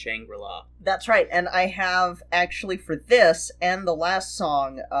people in Shangri-La. That's right, and I have, actually, for this and the last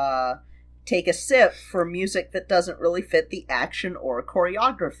song, Take a Sip for music that doesn't really fit the action or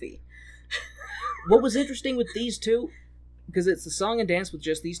choreography. What was interesting with these two, because it's a song and dance with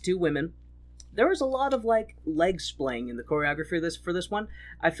just these two women, there was a lot of, like, leg splaying in the choreography for this one.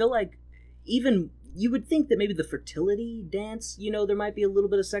 I feel like even... You would think that maybe the fertility dance, there might be a little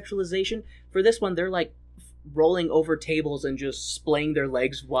bit of sexualization. For this one, they're, like, rolling over tables and just splaying their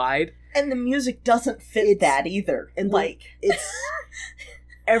legs wide. And the music doesn't fit that either. And, like... it's...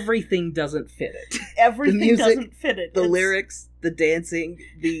 everything doesn't fit it. Everything the music, doesn't fit it. The lyrics, the dancing,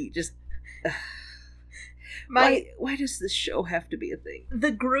 the just... Why does this show have to be a thing?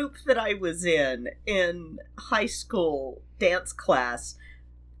 The group that I was in high school dance class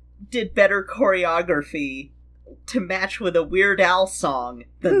did better choreography to match with a Weird Al song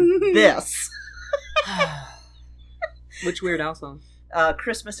than this. Which Weird Al song?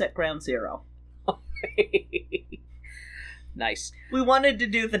 Christmas at Ground Zero. Nice. We wanted to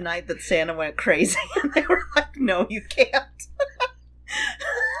do The Night That Santa Went Crazy, and they were like, no, you can't.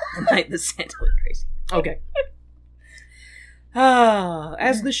 The Night That Santa Went Crazy. Okay.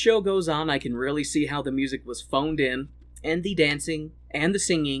 As the show goes on, I can really see how the music was phoned in, and the dancing, and the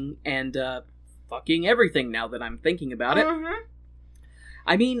singing, and fucking everything now that I'm thinking about it. Mm-hmm.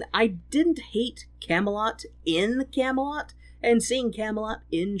 I mean, I didn't hate Camelot in Camelot, and seeing Camelot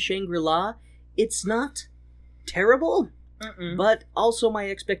in Shangri-La, it's not terrible, but also my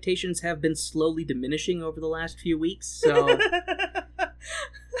expectations have been slowly diminishing over the last few weeks, so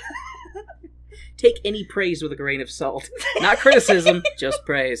take any praise with a grain of salt. Not criticism, just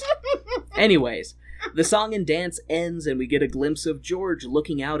praise. Anyways, the song and dance ends and we get a glimpse of George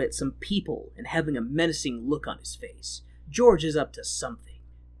looking out at some people and having a menacing look on his face. George is up to something.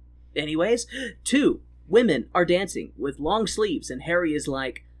 Anyways, 2 women are dancing with long sleeves and Harry is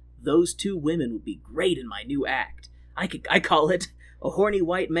like, those 2 women would be great in my new act. I call it, a horny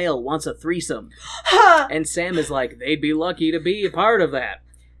white male wants a threesome. And Sam is like, they'd be lucky to be a part of that.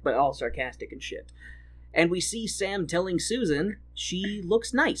 But all sarcastic and shit. And we see Sam telling Susan she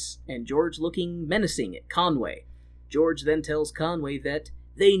looks nice, and George looking menacing at Conway. George then tells Conway that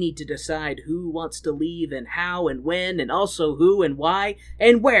they need to decide who wants to leave and how and when, and also who and why,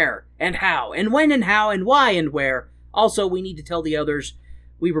 and where, and how, and when and how, and why and where. Also, we need to tell the others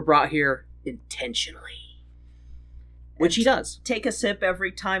we were brought here intentionally. Which he does. Take a sip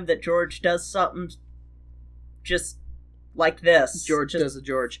every time that George does something just like this. George does a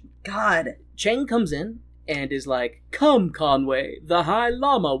George. God. Chang comes in and is like, come, Conway, the High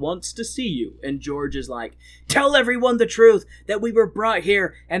Lama wants to see you. And George is like, tell everyone the truth, that we were brought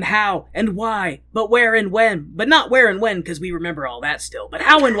here, and how, and why, but where and when. But not where and when, because we remember all that still, but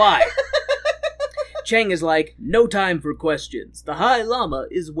how and why. Chang is like, no time for questions. The High Lama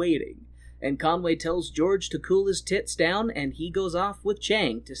is waiting. And Conway tells George to cool his tits down, and he goes off with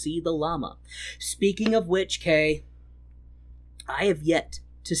Chang to see the llama. Speaking of which, Kay, I have yet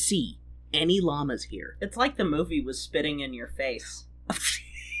to see any llamas here. It's like the movie was spitting in your face.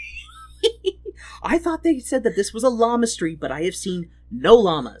 I thought they said that this was a llama-street, but I have seen no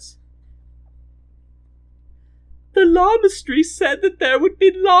llamas. The llama-street said that there would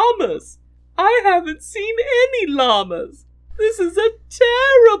be llamas. I haven't seen any llamas. This is a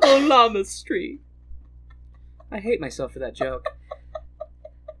terrible llama-street. I hate myself for that joke.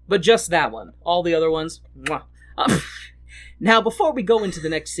 But just that one. All the other ones, mwah. Now, before we go into the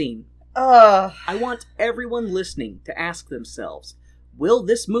next scene, I want everyone listening to ask themselves, will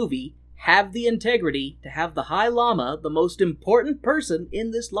this movie have the integrity to have the High Lama, the most important person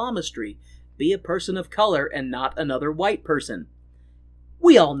in this llama-street, be a person of color and not another white person?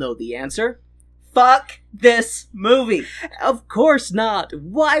 We all know the answer. Fuck this movie. Of course not.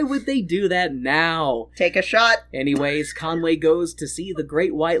 Why would they do that now? Take a shot. Anyways, Conway goes to see the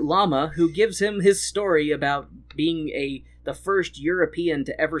Great White Llama, who gives him his story about being the first European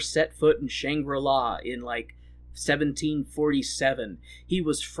to ever set foot in Shangri-La in, 1747. He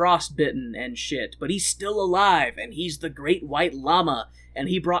was frostbitten and shit, but he's still alive, and he's the Great White Llama, and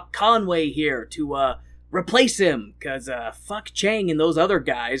he brought Conway here to, replace him, because, fuck Chang and those other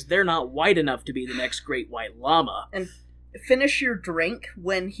guys, they're not white enough to be the next Great White Llama. And finish your drink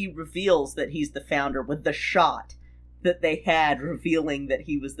when he reveals that he's the founder with the shot that they had revealing that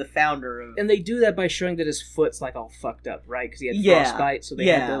he was the founder of... And they do that by showing that his foot's, all fucked up, right? Because he had frostbite, so they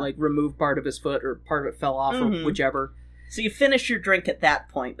had to, remove part of his foot, or part of it fell off, or whichever. So you finish your drink at that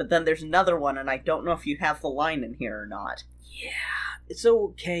point, but then there's another one, and I don't know if you have the line in here or not. Yeah. So,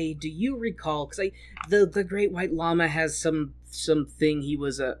 okay, do you recall, because the Great White Llama has something, he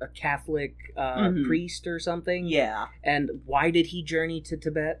was a Catholic priest or something? Yeah. And why did he journey to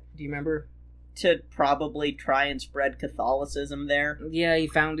Tibet? Do you remember? To probably try and spread Catholicism there. Yeah, he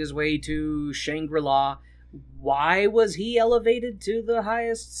found his way to Shangri-La. Why was he elevated to the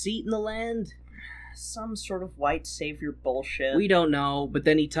highest seat in the land? Some sort of white savior bullshit. We don't know, but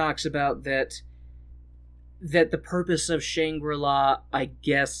then he talks about that the purpose of Shangri-La, I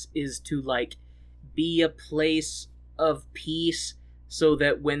guess, is to, be a place of peace so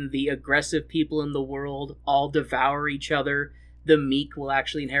that when the aggressive people in the world all devour each other, the meek will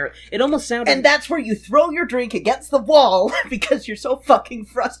actually inherit. It almost sounded... And that's where you throw your drink against the wall because you're so fucking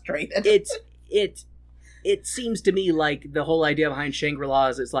frustrated. It seems to me like the whole idea behind Shangri-La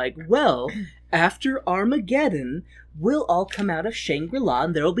is it's well, after Armageddon, we'll all come out of Shangri-La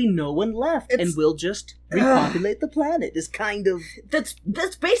and there'll be no one left, and we'll just repopulate the planet. Is kind of... That's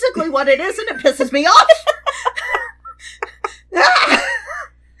basically what it is, and it pisses me off!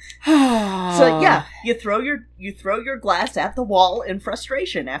 So yeah, you throw your glass at the wall in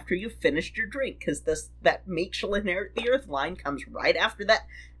frustration after you've finished your drink, because that meek shall inherit the earth line comes right after that.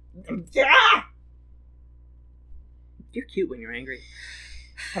 You're cute when you're angry.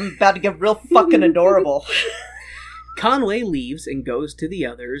 I'm about to get real fucking adorable. Conway leaves and goes to the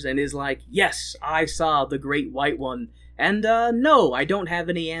others and is like, yes, I saw the Great White One, and no, I don't have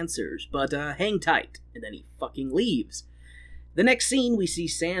any answers, but hang tight. And then he fucking leaves. The next scene, we see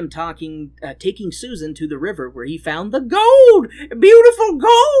Sam taking Susan to the river where he found the gold! Beautiful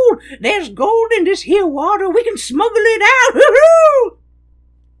gold! There's gold in this here water, we can smuggle it out! Woohoo!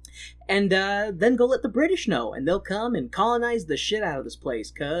 And then go let the British know, and they'll come and colonize the shit out of this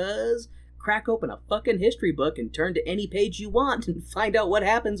place, cause crack open a fucking history book and turn to any page you want and find out what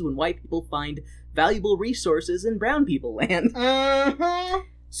happens when white people find valuable resources in brown people land.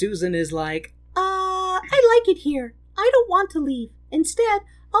 Susan is like, I like it here. I don't want to leave. Instead,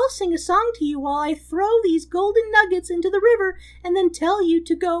 I'll sing a song to you while I throw these golden nuggets into the river and then tell you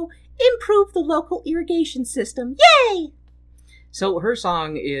to go improve the local irrigation system. Yay! So her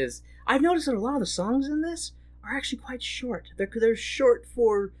song is... I've noticed that a lot of the songs in this are actually quite short. They're short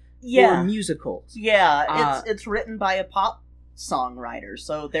for musicals. Yeah, it's written by a pop songwriter,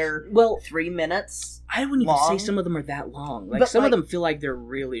 so they're 3 minutes. I wouldn't even say some of them are that long. Like, some of them feel like they're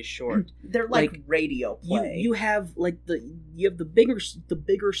really short. They're like radio play. You have like the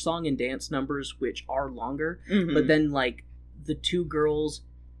bigger song and dance numbers, which are longer, but then like the two girls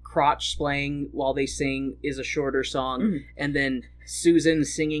crotch splaying while they sing is a shorter song, and then Susan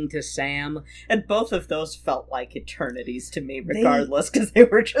singing to Sam, and both of those felt like eternities to me, regardless, because they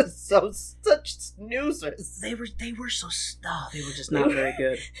were just such snoozers. They were just not very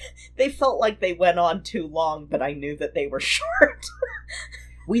good. They felt like they went on too long, but I knew that they were short.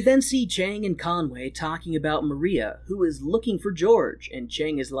 We then see Chang and Conway talking about Maria, who is looking for George, and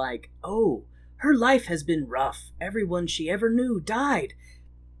Chang is like, "Oh, her life has been rough. Everyone she ever knew died,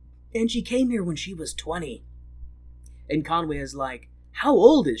 and she came here when she was 20. And Conway is like, how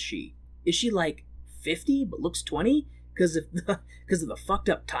old is she? Is she like 50 but looks 20? Because of the fucked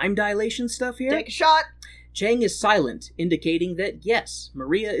up time dilation stuff here? Take a shot! Chang is silent, indicating that yes,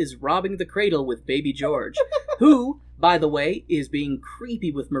 Maria is robbing the cradle with baby George, who, by the way, is being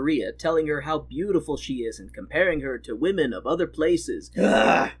creepy with Maria, telling her how beautiful she is and comparing her to women of other places.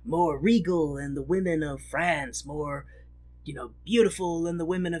 More regal than the women of France, more, beautiful than the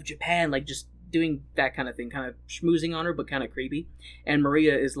women of Japan, like just doing that kind of thing, kind of schmoozing on her, but kind of creepy. And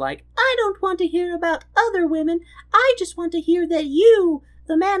Maria is like, I don't want to hear about other women. I just want to hear that you,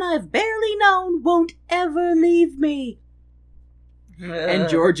 the man I've barely known, won't ever leave me. And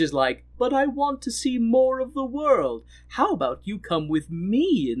George is like, but I want to see more of the world. How about you come with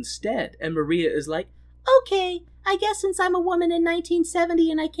me instead? And Maria is like, okay, I guess since I'm a woman in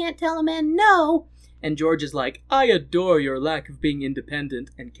 1970 and I can't tell a man no. And George is like, I adore your lack of being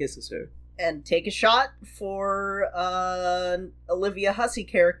independent, and kisses her. And take a shot for Olivia Hussey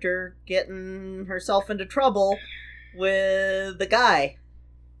character getting herself into trouble with the guy.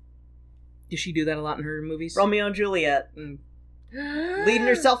 Does she do that a lot in her movies? Romeo and Juliet. Leading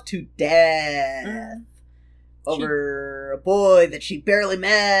herself to death over a boy that she barely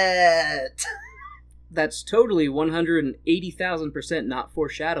met. That's totally 180,000% not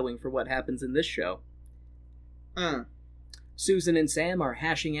foreshadowing for what happens in this show. Susan and Sam are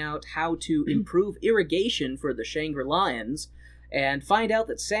hashing out how to improve irrigation for the Shangri-Lians, and find out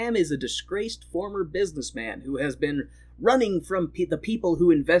that Sam is a disgraced former businessman who has been running from the people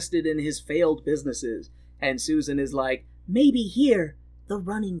who invested in his failed businesses. And Susan is like, maybe here, the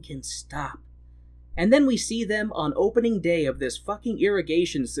running can stop. And then we see them on opening day of this fucking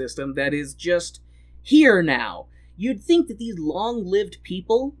irrigation system that is just here now. You'd think that these long-lived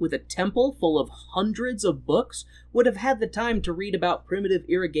people with a temple full of hundreds of books would have had the time to read about primitive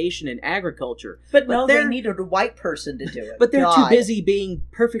irrigation and agriculture. But no, they needed a white person to do it. But they're too busy being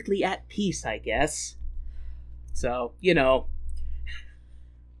perfectly at peace, I guess. So,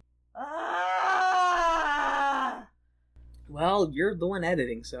 Well, you're the one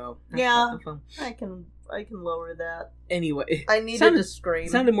editing, so... Yeah, I can lower that. Anyway. I needed to scream.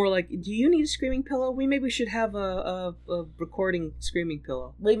 It sounded more like, do you need a screaming pillow? We maybe should have a recording screaming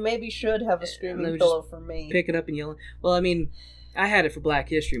pillow. We maybe should have a screaming pillow for me. Pick it up and yell. Well, I mean, I had it for Black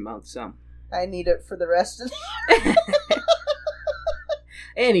History Month, so... I need it for the rest of the...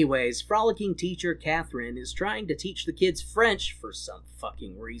 Anyways, frolicking teacher Catherine is trying to teach the kids French for some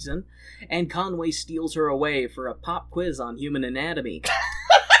fucking reason, and Conway steals her away for a pop quiz on human anatomy.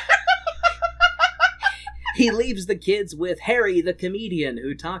 He leaves the kids with Harry the comedian,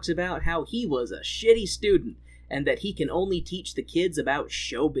 who talks about how he was a shitty student, and that he can only teach the kids about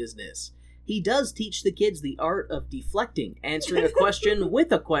show business. He does teach the kids the art of deflecting, answering a question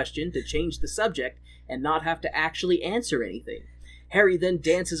with a question to change the subject, and not have to actually answer anything. Harry then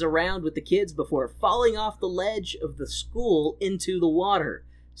dances around with the kids before falling off the ledge of the school into the water.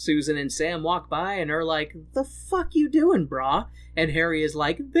 Susan and Sam walk by and are like, "The fuck you doing, brah?" And Harry is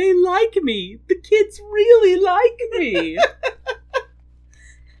like, "They like me. The kids really like me."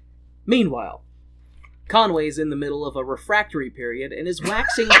 Meanwhile, Conway's in the middle of a refractory period and is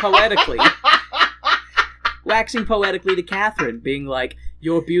waxing poetically to Catherine, being like,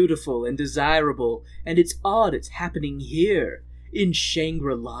 "You're beautiful and desirable, and it's odd it's happening here, in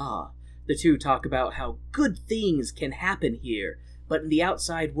Shangri-La." The two talk about how good things can happen here, but in the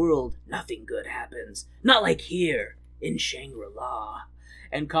outside world, nothing good happens. Not like here, in Shangri-La.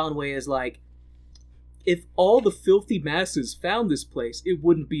 And Conway is like, "If all the filthy masses found this place, it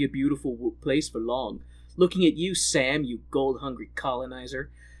wouldn't be a beautiful place for long. Looking at you, Sam, you gold-hungry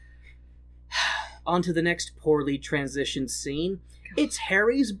colonizer." On to the next poorly transitioned scene. It's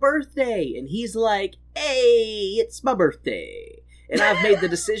Harry's birthday, and he's like, "Hey, it's my birthday, and I've made the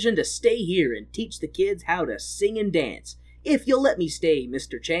decision to stay here and teach the kids how to sing and dance. If you'll let me stay,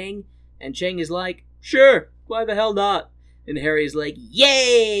 Mr. Chang." And Chang is like, "Sure, why the hell not?" And Harry's like,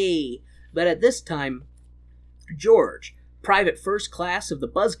 "Yay!" But at this time, George, private first class of the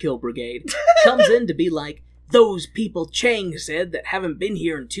Buzzkill Brigade, comes in to be like, "Those people Chang said that haven't been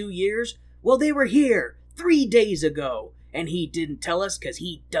here in 2 years, well, they were here 3 days ago, and he didn't tell us because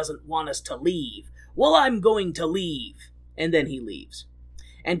he doesn't want us to leave. Well, I'm going to leave." And then he leaves.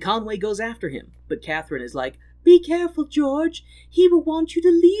 And Conway goes after him, but Catherine is like, "Be careful, George. He will want you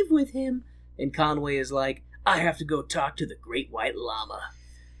to leave with him." And Conway is like, "I have to go talk to the Great White Llama."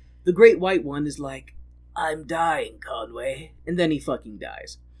 The Great White One is like, "I'm dying, Conway." And then he fucking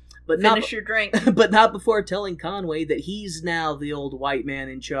dies. But Finish your drink. But not before telling Conway that he's now the old white man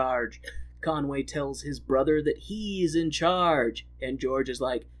in charge. Conway tells his brother that he's in charge. And George is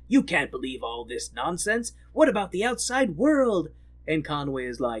like, "You can't believe all this nonsense. What about the outside world?" And Conway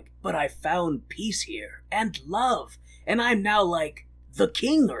is like, "But I found peace here, and love, and I'm now like the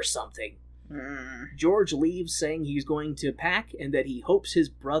king or something." George leaves saying he's going to pack and that he hopes his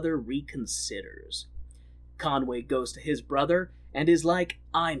brother reconsiders. Conway goes to his brother and is like,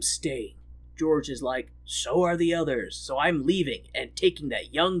 "I'm staying." George is like, "So are the others, so I'm leaving and taking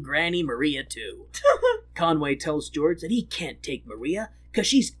that young Granny Maria too." Conway tells George that he can't take Maria because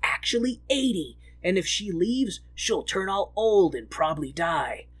she's actually 80, and if she leaves, she'll turn all old and probably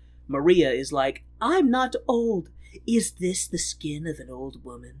die. Maria is like, "I'm not old. Is this the skin of an old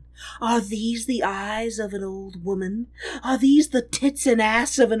woman? Are these the eyes of an old woman? Are these the tits and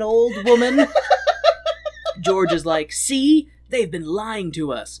ass of an old woman?" George is like, "See? They've been lying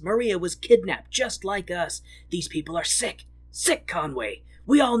to us. Maria was kidnapped just like us. These people are sick. Sick, Conway.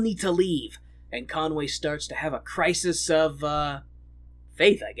 We all need to leave." And Conway starts to have a crisis of,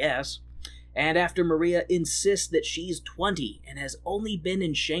 faith, I guess. And after Maria insists that she's 20 and has only been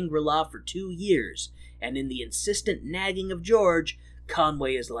in Shangri-La for 2 years, and in the insistent nagging of George,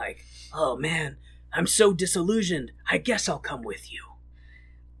 Conway is like, "Oh man, I'm so disillusioned. I guess I'll come with you."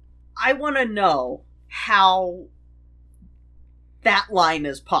 I want to know how that line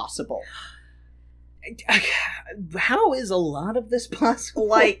is possible. How is a lot of this possible?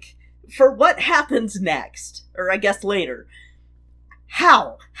 Like, for what happens next, or I guess later.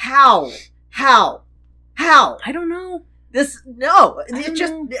 How? I don't know. It's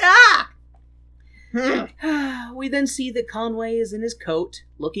just, We then see that Conway is in his coat,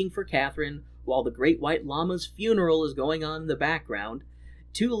 looking for Catherine, while the Great White Llama's funeral is going on in the background.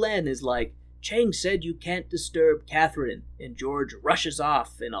 Tu Len is like, "Chang said you can't disturb Catherine," and George rushes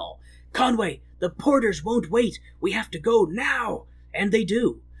off and all. "Conway, the porters won't wait. We have to go now." And they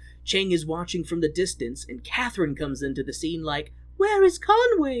do. Chang is watching from the distance, and Catherine comes into the scene like, "Where is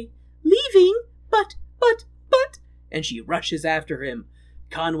Conway? Leaving? But. And she rushes after him.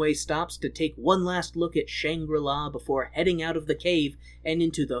 Conway stops to take one last look at Shangri-La before heading out of the cave and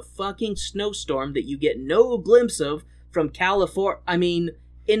into the fucking snowstorm that you get no glimpse of from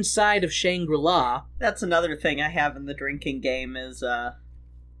inside of Shangri-La. That's another thing I have in the drinking game is,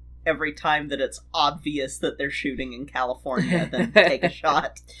 every time that it's obvious that they're shooting in California, then take a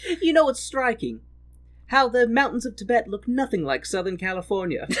shot. You know, it's striking how the mountains of Tibet look nothing like Southern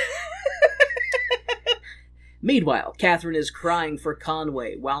California. Meanwhile, Catherine is crying for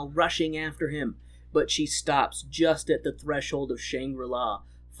Conway while rushing after him, but she stops just at the threshold of Shangri-La,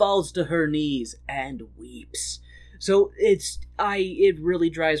 falls to her knees, and weeps. So it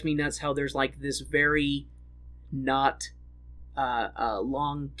really drives me nuts how there's like this very not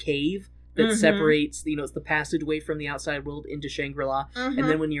long cave that separates, it's the passageway from the outside world into Shangri-La, and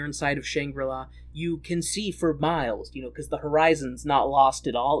then when you're inside of Shangri-La, you can see for miles, because the horizon's not lost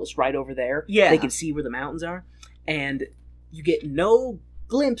at all, it's right over there. Yeah. They can see where the mountains are, and you get no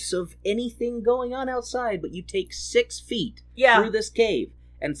glimpse of anything going on outside, but you take 6 feet through this cave,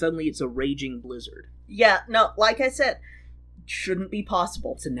 and suddenly it's a raging blizzard. Yeah, no, like I said, shouldn't be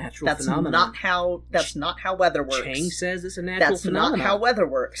possible. It's a natural phenomenon. That's not how weather works. Chang says it's a natural phenomenon. That's not how weather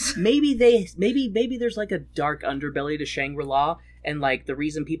works. Maybe there's like a dark underbelly to Shangri-La, and like the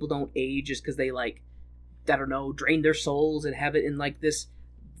reason people don't age is because they like, I don't know, drain their souls and have it in like this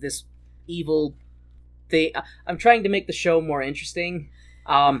evil thing. I'm trying to make the show more interesting,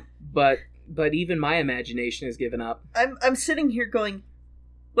 but even my imagination has given up. I'm sitting here going,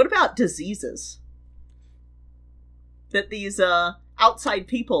 what about diseases that these outside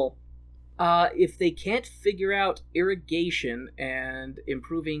people? If they can't figure out irrigation and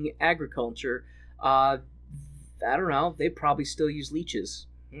improving agriculture, I don't know, they probably still use leeches.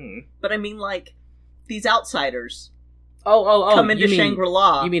 But I mean, like, these outsiders come into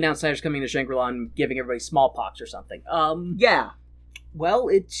Shangri-La. You mean outsiders coming to Shangri-La and giving everybody smallpox or something? Yeah. Well,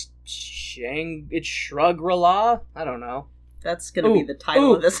 it's Shrug-ra-La? I don't know. That's gonna be the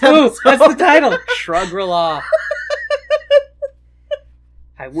title of this episode. That's the title! Shrug-ra-La.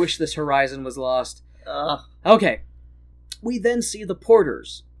 I wish this horizon was lost. Okay. We then see the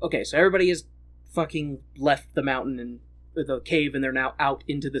porters. Okay, so everybody has fucking left the mountain and the cave, and they're now out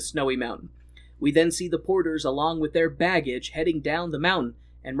into the snowy mountain. We then see the porters along with their baggage heading down the mountain,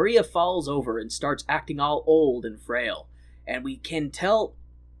 and Maria falls over and starts acting all old and frail. And we can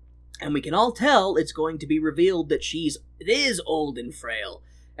all tell it's going to be revealed that it is old and frail,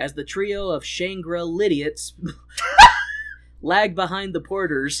 as the trio of Shangri-Lidiots lag behind the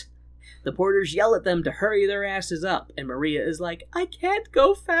porters. The porters yell at them to hurry their asses up, and Maria is like, I can't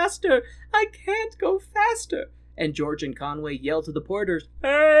go faster! I can't go faster! And George and Conway yell to the porters,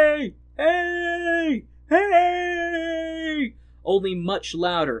 Hey! Hey! Hey! Only much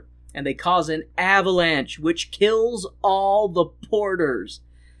louder, and they cause an avalanche, which kills all the porters.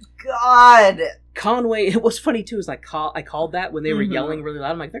 God! Conway, it was funny too, is I called that when they were yelling really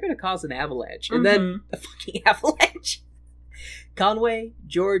loud. I'm like, they're gonna cause an avalanche. And then a fucking avalanche. Conway,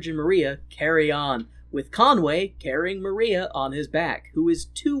 George, and Maria carry on, with Conway carrying Maria on his back, who is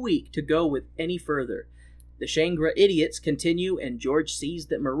too weak to go with any further. The Shangri-Idiots continue, and George sees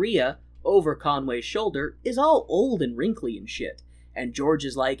that Maria, over Conway's shoulder, is all old and wrinkly and shit. And George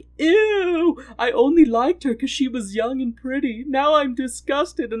is like, Ew! I only liked her because she was young and pretty. Now I'm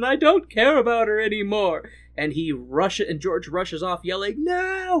disgusted and I don't care about her anymore. And George rushes off yelling,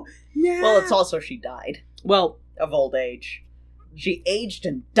 No! No! Well, it's also she died. Well, of old age. She aged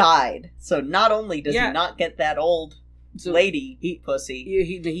and died. So not only does he not get that old lady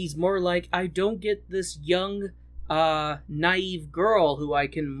pussy. He's more like, I don't get this young, naive girl who I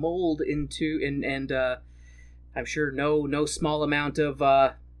can mold into, and I'm sure no small amount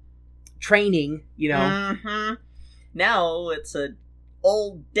of training, you know. Mm-hmm. Now it's a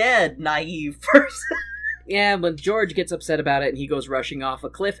old dead naive person. Yeah, but George gets upset about it and he goes rushing off a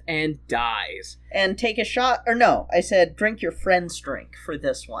cliff and dies. And take a shot, or no, I said drink your friend's drink for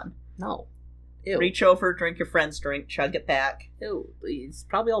this one. No. Ew. Reach over, drink your friend's drink, chug it back. Ew, it's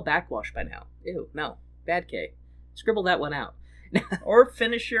probably all backwash by now. Ew, no. Bad K. Scribble that one out. Or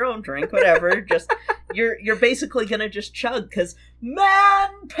finish your own drink, whatever. Just you're basically gonna just chug because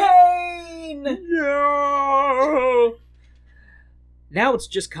man pain. No. Now it's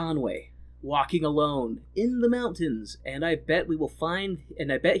just Conway walking alone in the mountains, and I bet he will find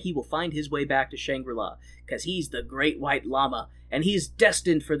his way back to Shangri-La because he's the Great White Llama and he's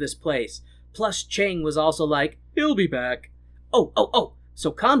destined for this place. Plus, Chang was also like, he'll be back. Oh!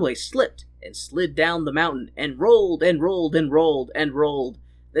 So Conway slipped and slid down the mountain, and rolled, and rolled, and rolled, and rolled,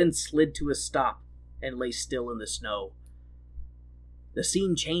 then slid to a stop, and lay still in the snow. The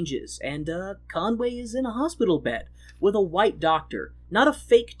scene changes, and Conway is in a hospital bed, with a white doctor. Not a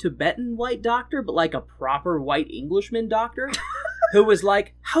fake Tibetan white doctor, but like a proper white Englishman doctor, who is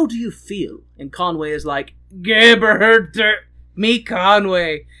like, how do you feel? And Conway is like, Geberter, me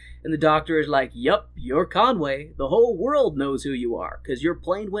Conway. And the doctor is like, yup, you're Conway. The whole world knows who you are, because your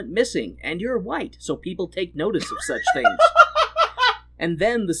plane went missing, and you're white, so people take notice of such things. And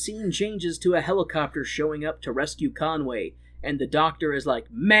then the scene changes to a helicopter showing up to rescue Conway, and the doctor is like,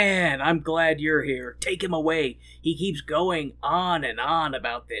 man, I'm glad you're here. Take him away. He keeps going on and on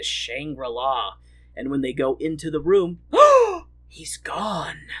about this Shangri-La. And when they go into the room, he's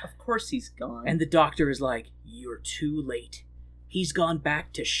gone. Of course he's gone. And the doctor is like, you're too late. He's gone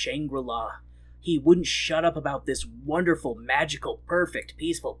back to Shangri-La. He wouldn't shut up about this wonderful, magical, perfect,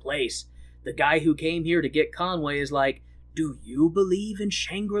 peaceful place. The guy who came here to get Conway is like, do you believe in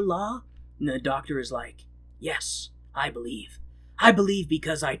Shangri-La? And the doctor is like, yes, I believe. I believe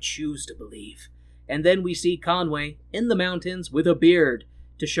because I choose to believe. And then we see Conway in the mountains with a beard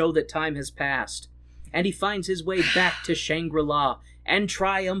to show that time has passed. And he finds his way back to Shangri-La, and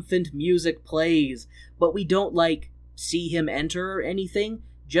triumphant music plays, but we don't, like, see him enter or anything,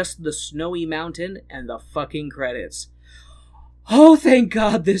 just the snowy mountain and the fucking credits. Oh, thank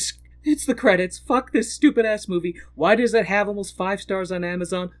God it's the credits. Fuck this stupid-ass movie. Why does it have almost 5 stars on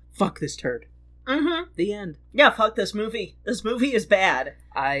Amazon? Fuck this turd. Mm-hmm. The end. Yeah, fuck this movie. This movie is bad.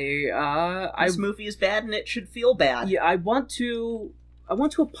 This movie is bad and it should feel bad. Yeah, I want to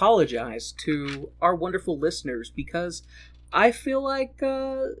apologize to our wonderful listeners because I feel like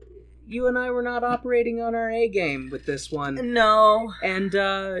you and I were not operating on our A game with this one. No. And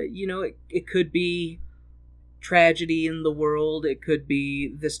it could be tragedy in the world, it could be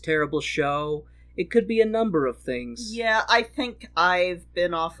this terrible show, it could be a number of things. Yeah, I think I've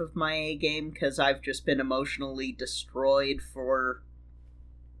been off of my A game because I've just been emotionally destroyed for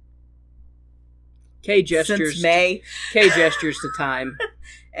K gestures since May. K gestures to time.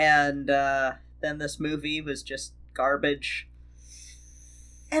 And then this movie was just garbage.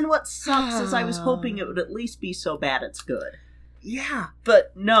 And what sucks is I was hoping it would at least be so bad it's good. Yeah.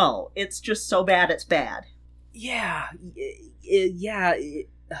 But no, it's just so bad it's bad. Yeah.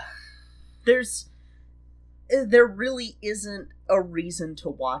 There really isn't a reason to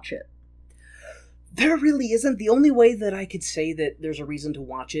watch it. There really isn't. The only way that I could say that there's a reason to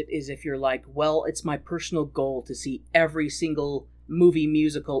watch it is if you're like, well, it's my personal goal to see every single movie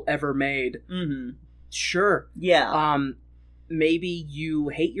musical ever made. Mm-hmm. Sure. Yeah. Maybe you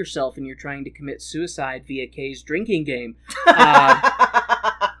hate yourself and you're trying to commit suicide via Kay's drinking game.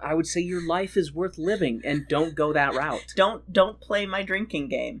 I would say your life is worth living, and don't go that route. Don't play my drinking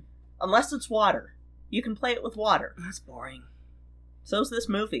game. Unless it's water. You can play it with water. That's boring. So's this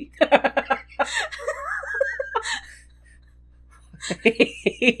movie.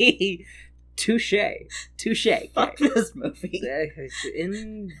 Touche. Fuck this movie.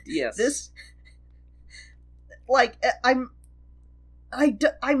 Yes. This... Like, I'm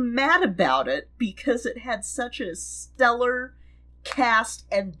mad about it because it had such a stellar cast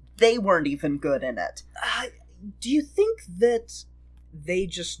and they weren't even good in it. Do you think that they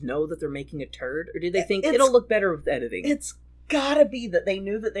just know that they're making a turd, or do they think it'll look better with editing? It's gotta be that they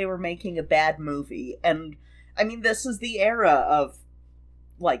knew that they were making a bad movie, and I mean, this is the era of,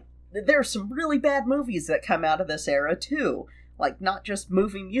 like, there are some really bad movies that come out of this era too. Like, not just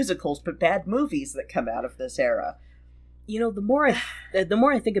movie musicals, but bad movies that come out of this era. You know, the more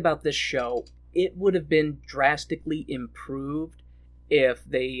I think about this show, it would have been drastically improved if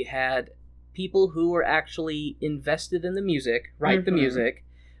they had people who were actually invested in the music, write the music.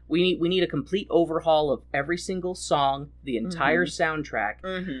 We need a complete overhaul of every single song, the entire soundtrack.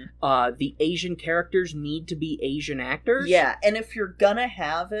 The Asian characters need to be Asian actors. Yeah, and if you're gonna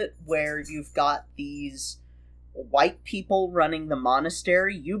have it where you've got these white people running the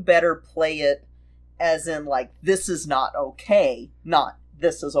monastery, you better play it as in, like, this is not okay, not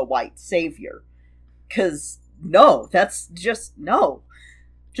this is a white savior. 'Cause, no, that's just, no.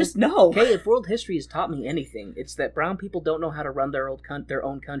 Just no. Okay, if world history has taught me anything, it's that brown people don't know how to run their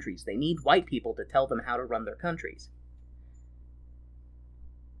own countries. They need white people to tell them how to run their countries.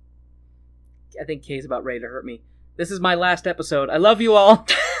 I think Kay's about ready to hurt me. This is my last episode. I love you all.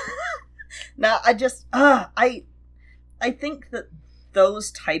 No, I think that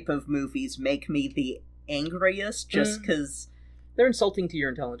those type of movies make me the angriest just because they're insulting to your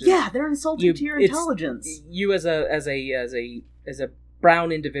intelligence. Yeah, they're insulting to your intelligence. You as a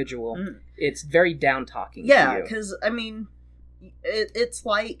brown individual, it's very down talking. Yeah, because I mean, it's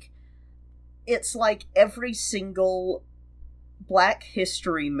like every single Black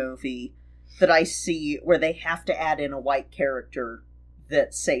History movie that I see where they have to add in a white character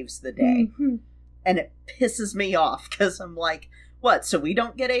that saves the day. And it pisses me off, because I'm like, what, so we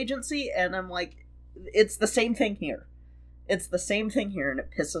don't get agency? And I'm like, it's the same thing here. It's the same thing here, and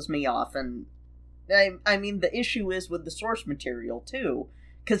it pisses me off. And I mean, the issue is with the source material, too,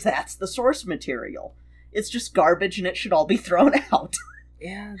 because that's the source material. It's just garbage, and it should all be thrown out.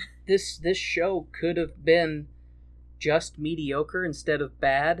 Yeah, this show could have been just mediocre instead of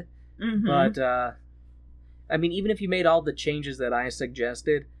bad. But, I mean, even if you made all the changes that I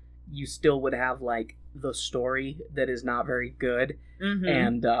suggested, you still would have, like, the story that is not very good.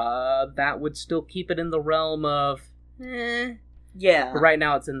 And that would still keep it in the realm of, Yeah. But right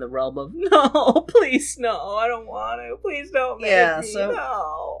now it's in the realm of, no, please, no, I don't want to. Please don't make me,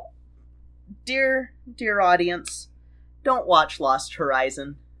 no. Dear audience, don't watch Lost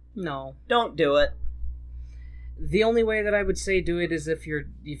Horizon. No. Don't do it. The only way that I would say do it is if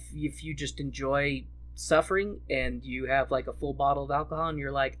you just enjoy suffering and you have like a full bottle of alcohol and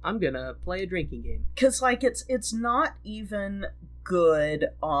you're like, I'm gonna play a drinking game. Because like it's not even good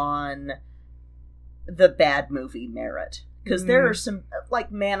on the bad movie merit. Because there are some,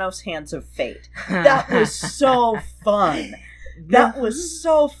 like Manos Hands of Fate. That was so fun. That was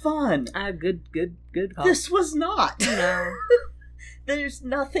so fun. Good call. This was not. No. There's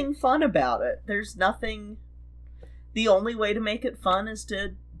nothing fun about it. There's nothing... The only way to make it fun is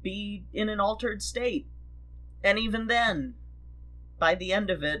to be in an altered state. And even then, by the end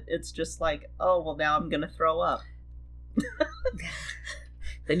of it, it's just like, oh, well, now I'm gonna throw up.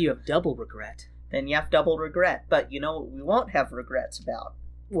 Then you have double regret. Then you have double regret. But you know what we won't have regrets about?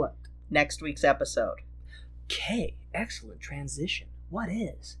 What? Next week's episode. Okay, excellent transition. What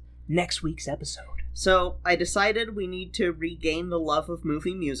is next week's episode? So, I decided we need to regain the love of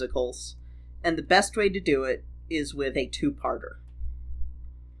movie musicals, and the best way to do it is with a two-parter.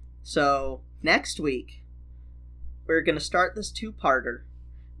 So, next week, we're going to start this two-parter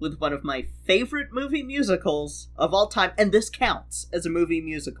with one of my favorite movie musicals of all time, and this counts as a movie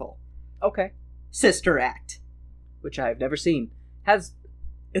musical. Okay. Sister Act. Which I have never seen.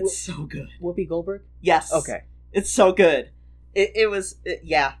 It's so good. Whoopi Goldberg? Yes. Okay. It's so good. It was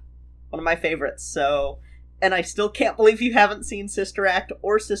one of my favorites. So, and I still can't believe you haven't seen Sister Act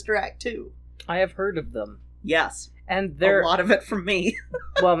or Sister Act 2. I have heard of them. Yes. And they're... A lot of it from me.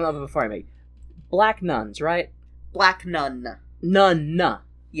 Well, no, before I make... Black nuns, right? Black nun. Nun.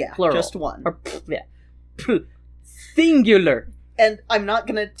 Yeah, Plural. just one. Or, singular. And I'm not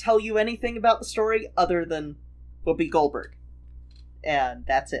going to tell you anything about the story other than Whoopi Goldberg. And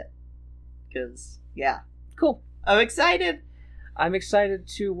that's it. Because, yeah. Cool. I'm excited. I'm excited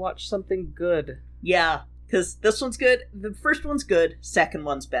to watch something good. Yeah, because this one's good. The first one's good. Second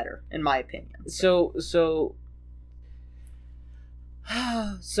one's better, in my opinion. So,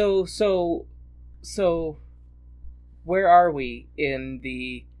 where are we in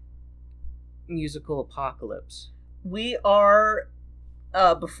the musical apocalypse? We are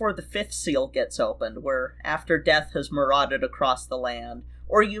before the fifth seal gets opened, where after death has marauded across the land.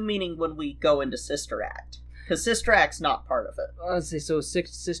 Or are you meaning when we go into Sister Act? Because Sister Act's not part of it. Let's see, so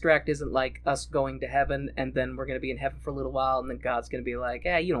Sister Act isn't like us going to heaven, and then we're going to be in heaven for a little while, and then God's going to be like,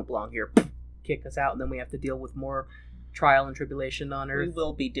 you don't belong here. Kick us out, and then we have to deal with more trial and tribulation on Earth. We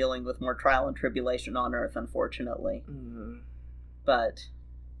will be dealing with more trial and tribulation on Earth, unfortunately. But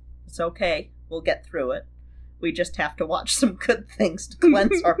it's okay. We'll get through it. We just have to watch some good things to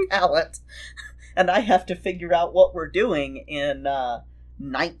cleanse our palate. And I have to figure out what we're doing in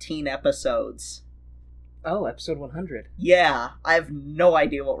 19 episodes. Oh, episode 100. Yeah, I have no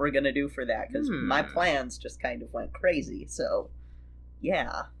idea what we're going to do for that, because my plans just kind of went crazy, so,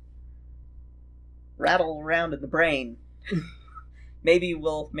 yeah. Rattle around in the brain. Maybe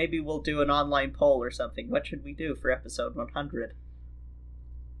we'll do an online poll or something. What should we do for episode 100?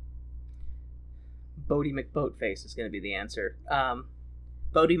 Bodie McBoatface is going to be the answer.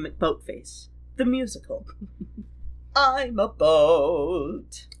 Bodie McBoatface. The musical. I'm a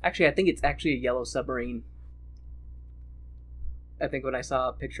boat. Actually, I think it's actually a yellow submarine. I think when I saw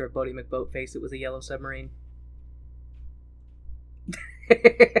a picture of Bodie McBoatface, it was a yellow submarine.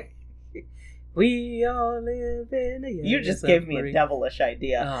 We all live in a yellow You just submarine. gave me a devilish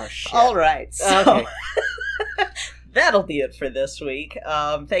idea. Oh, shit. All right, so Okay. that'll be it for this week.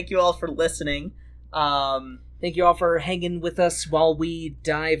 Thank you all for listening. Thank you all for hanging with us while we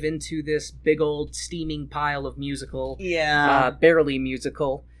dive into this big old steaming pile of musical. Yeah. Barely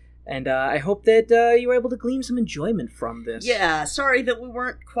musical. And I hope that you were able to glean some enjoyment from this. Yeah, sorry that we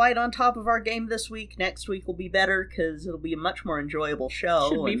weren't quite on top of our game this week. Next week will be better, because it'll be a much more enjoyable show.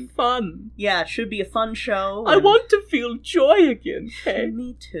 Should be fun. Yeah, it should be a fun show. I want to feel joy again. Hey.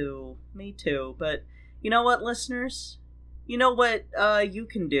 Me too. But you know what, listeners? You know what you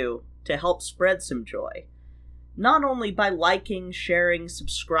can do to help spread some joy? Not only by liking, sharing,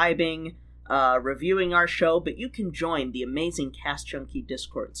 subscribing, reviewing our show, but you can join the amazing Cast Junkie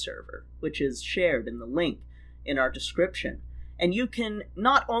Discord server, which is shared in the link in our description. And you can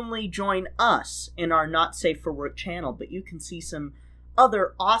not only join us in our Not Safe for Work channel, but you can see some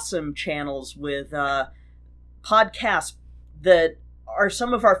other awesome channels with podcasts that are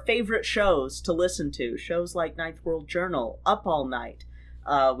some of our favorite shows to listen to. Shows like Ninth World Journal, Up All Night.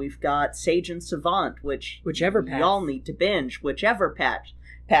 We've got Sage and Savant, Whichever path. y'all need to binge. Whichever path,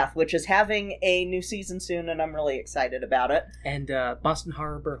 which is having a new season soon, and I'm really excited about it. And Boston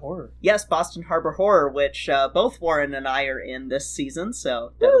Harbor Horror. Yes, Boston Harbor Horror, which both Warren and I are in this season,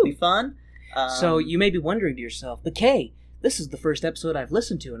 so that'll be fun. So you may be wondering to yourself, but Kay, this is the first episode I've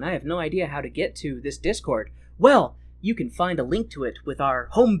listened to, and I have no idea how to get to this Discord. Well, you can find a link to it with our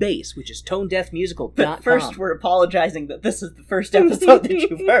home base, which is tonedeafmusical.com. But first, we're apologizing that this is the first episode that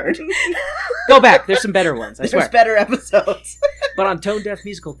you've heard. Go back. There's some better ones, I swear. There's better episodes. But on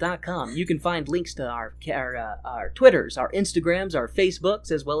tonedeafmusical.com, you can find links to our Twitters, our Instagrams, our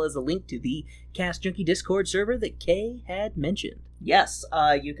Facebooks, as well as a link to the Cast Junkie Discord server that Kay had mentioned. Yes,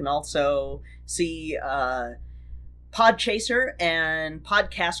 you can also see Podchaser and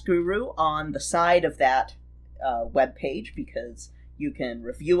Podcast Guru on the side of that webpage, because you can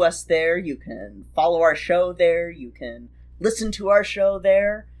review us there, you can follow our show there, you can listen to our show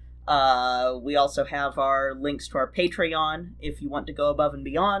there. We also have our links to our Patreon if you want to go above and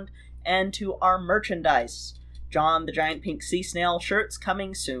beyond, and to our merchandise. John the Giant Pink Sea Snail shirts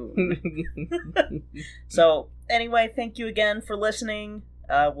coming soon. So, anyway, thank you again for listening.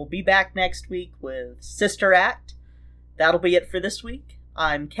 We'll be back next week with Sister Act. That'll be it for this week.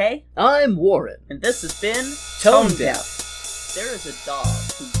 I'm Kay. I'm Warren. And this has been Tone Tone Deaf. Deaf. There is a dog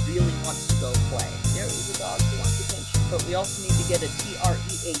who really wants to go play. There is a dog who wants attention. But we also need to get a TREAT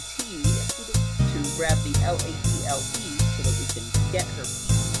to grab the LATLE so that we can get her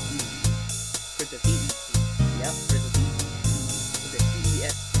PED. For the VET. Yep, for the VET. For the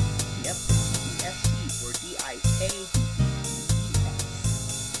DES. Yep, for DEST. Or DIADES.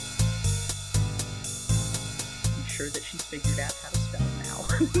 I'm sure that she's figured out how to spell now.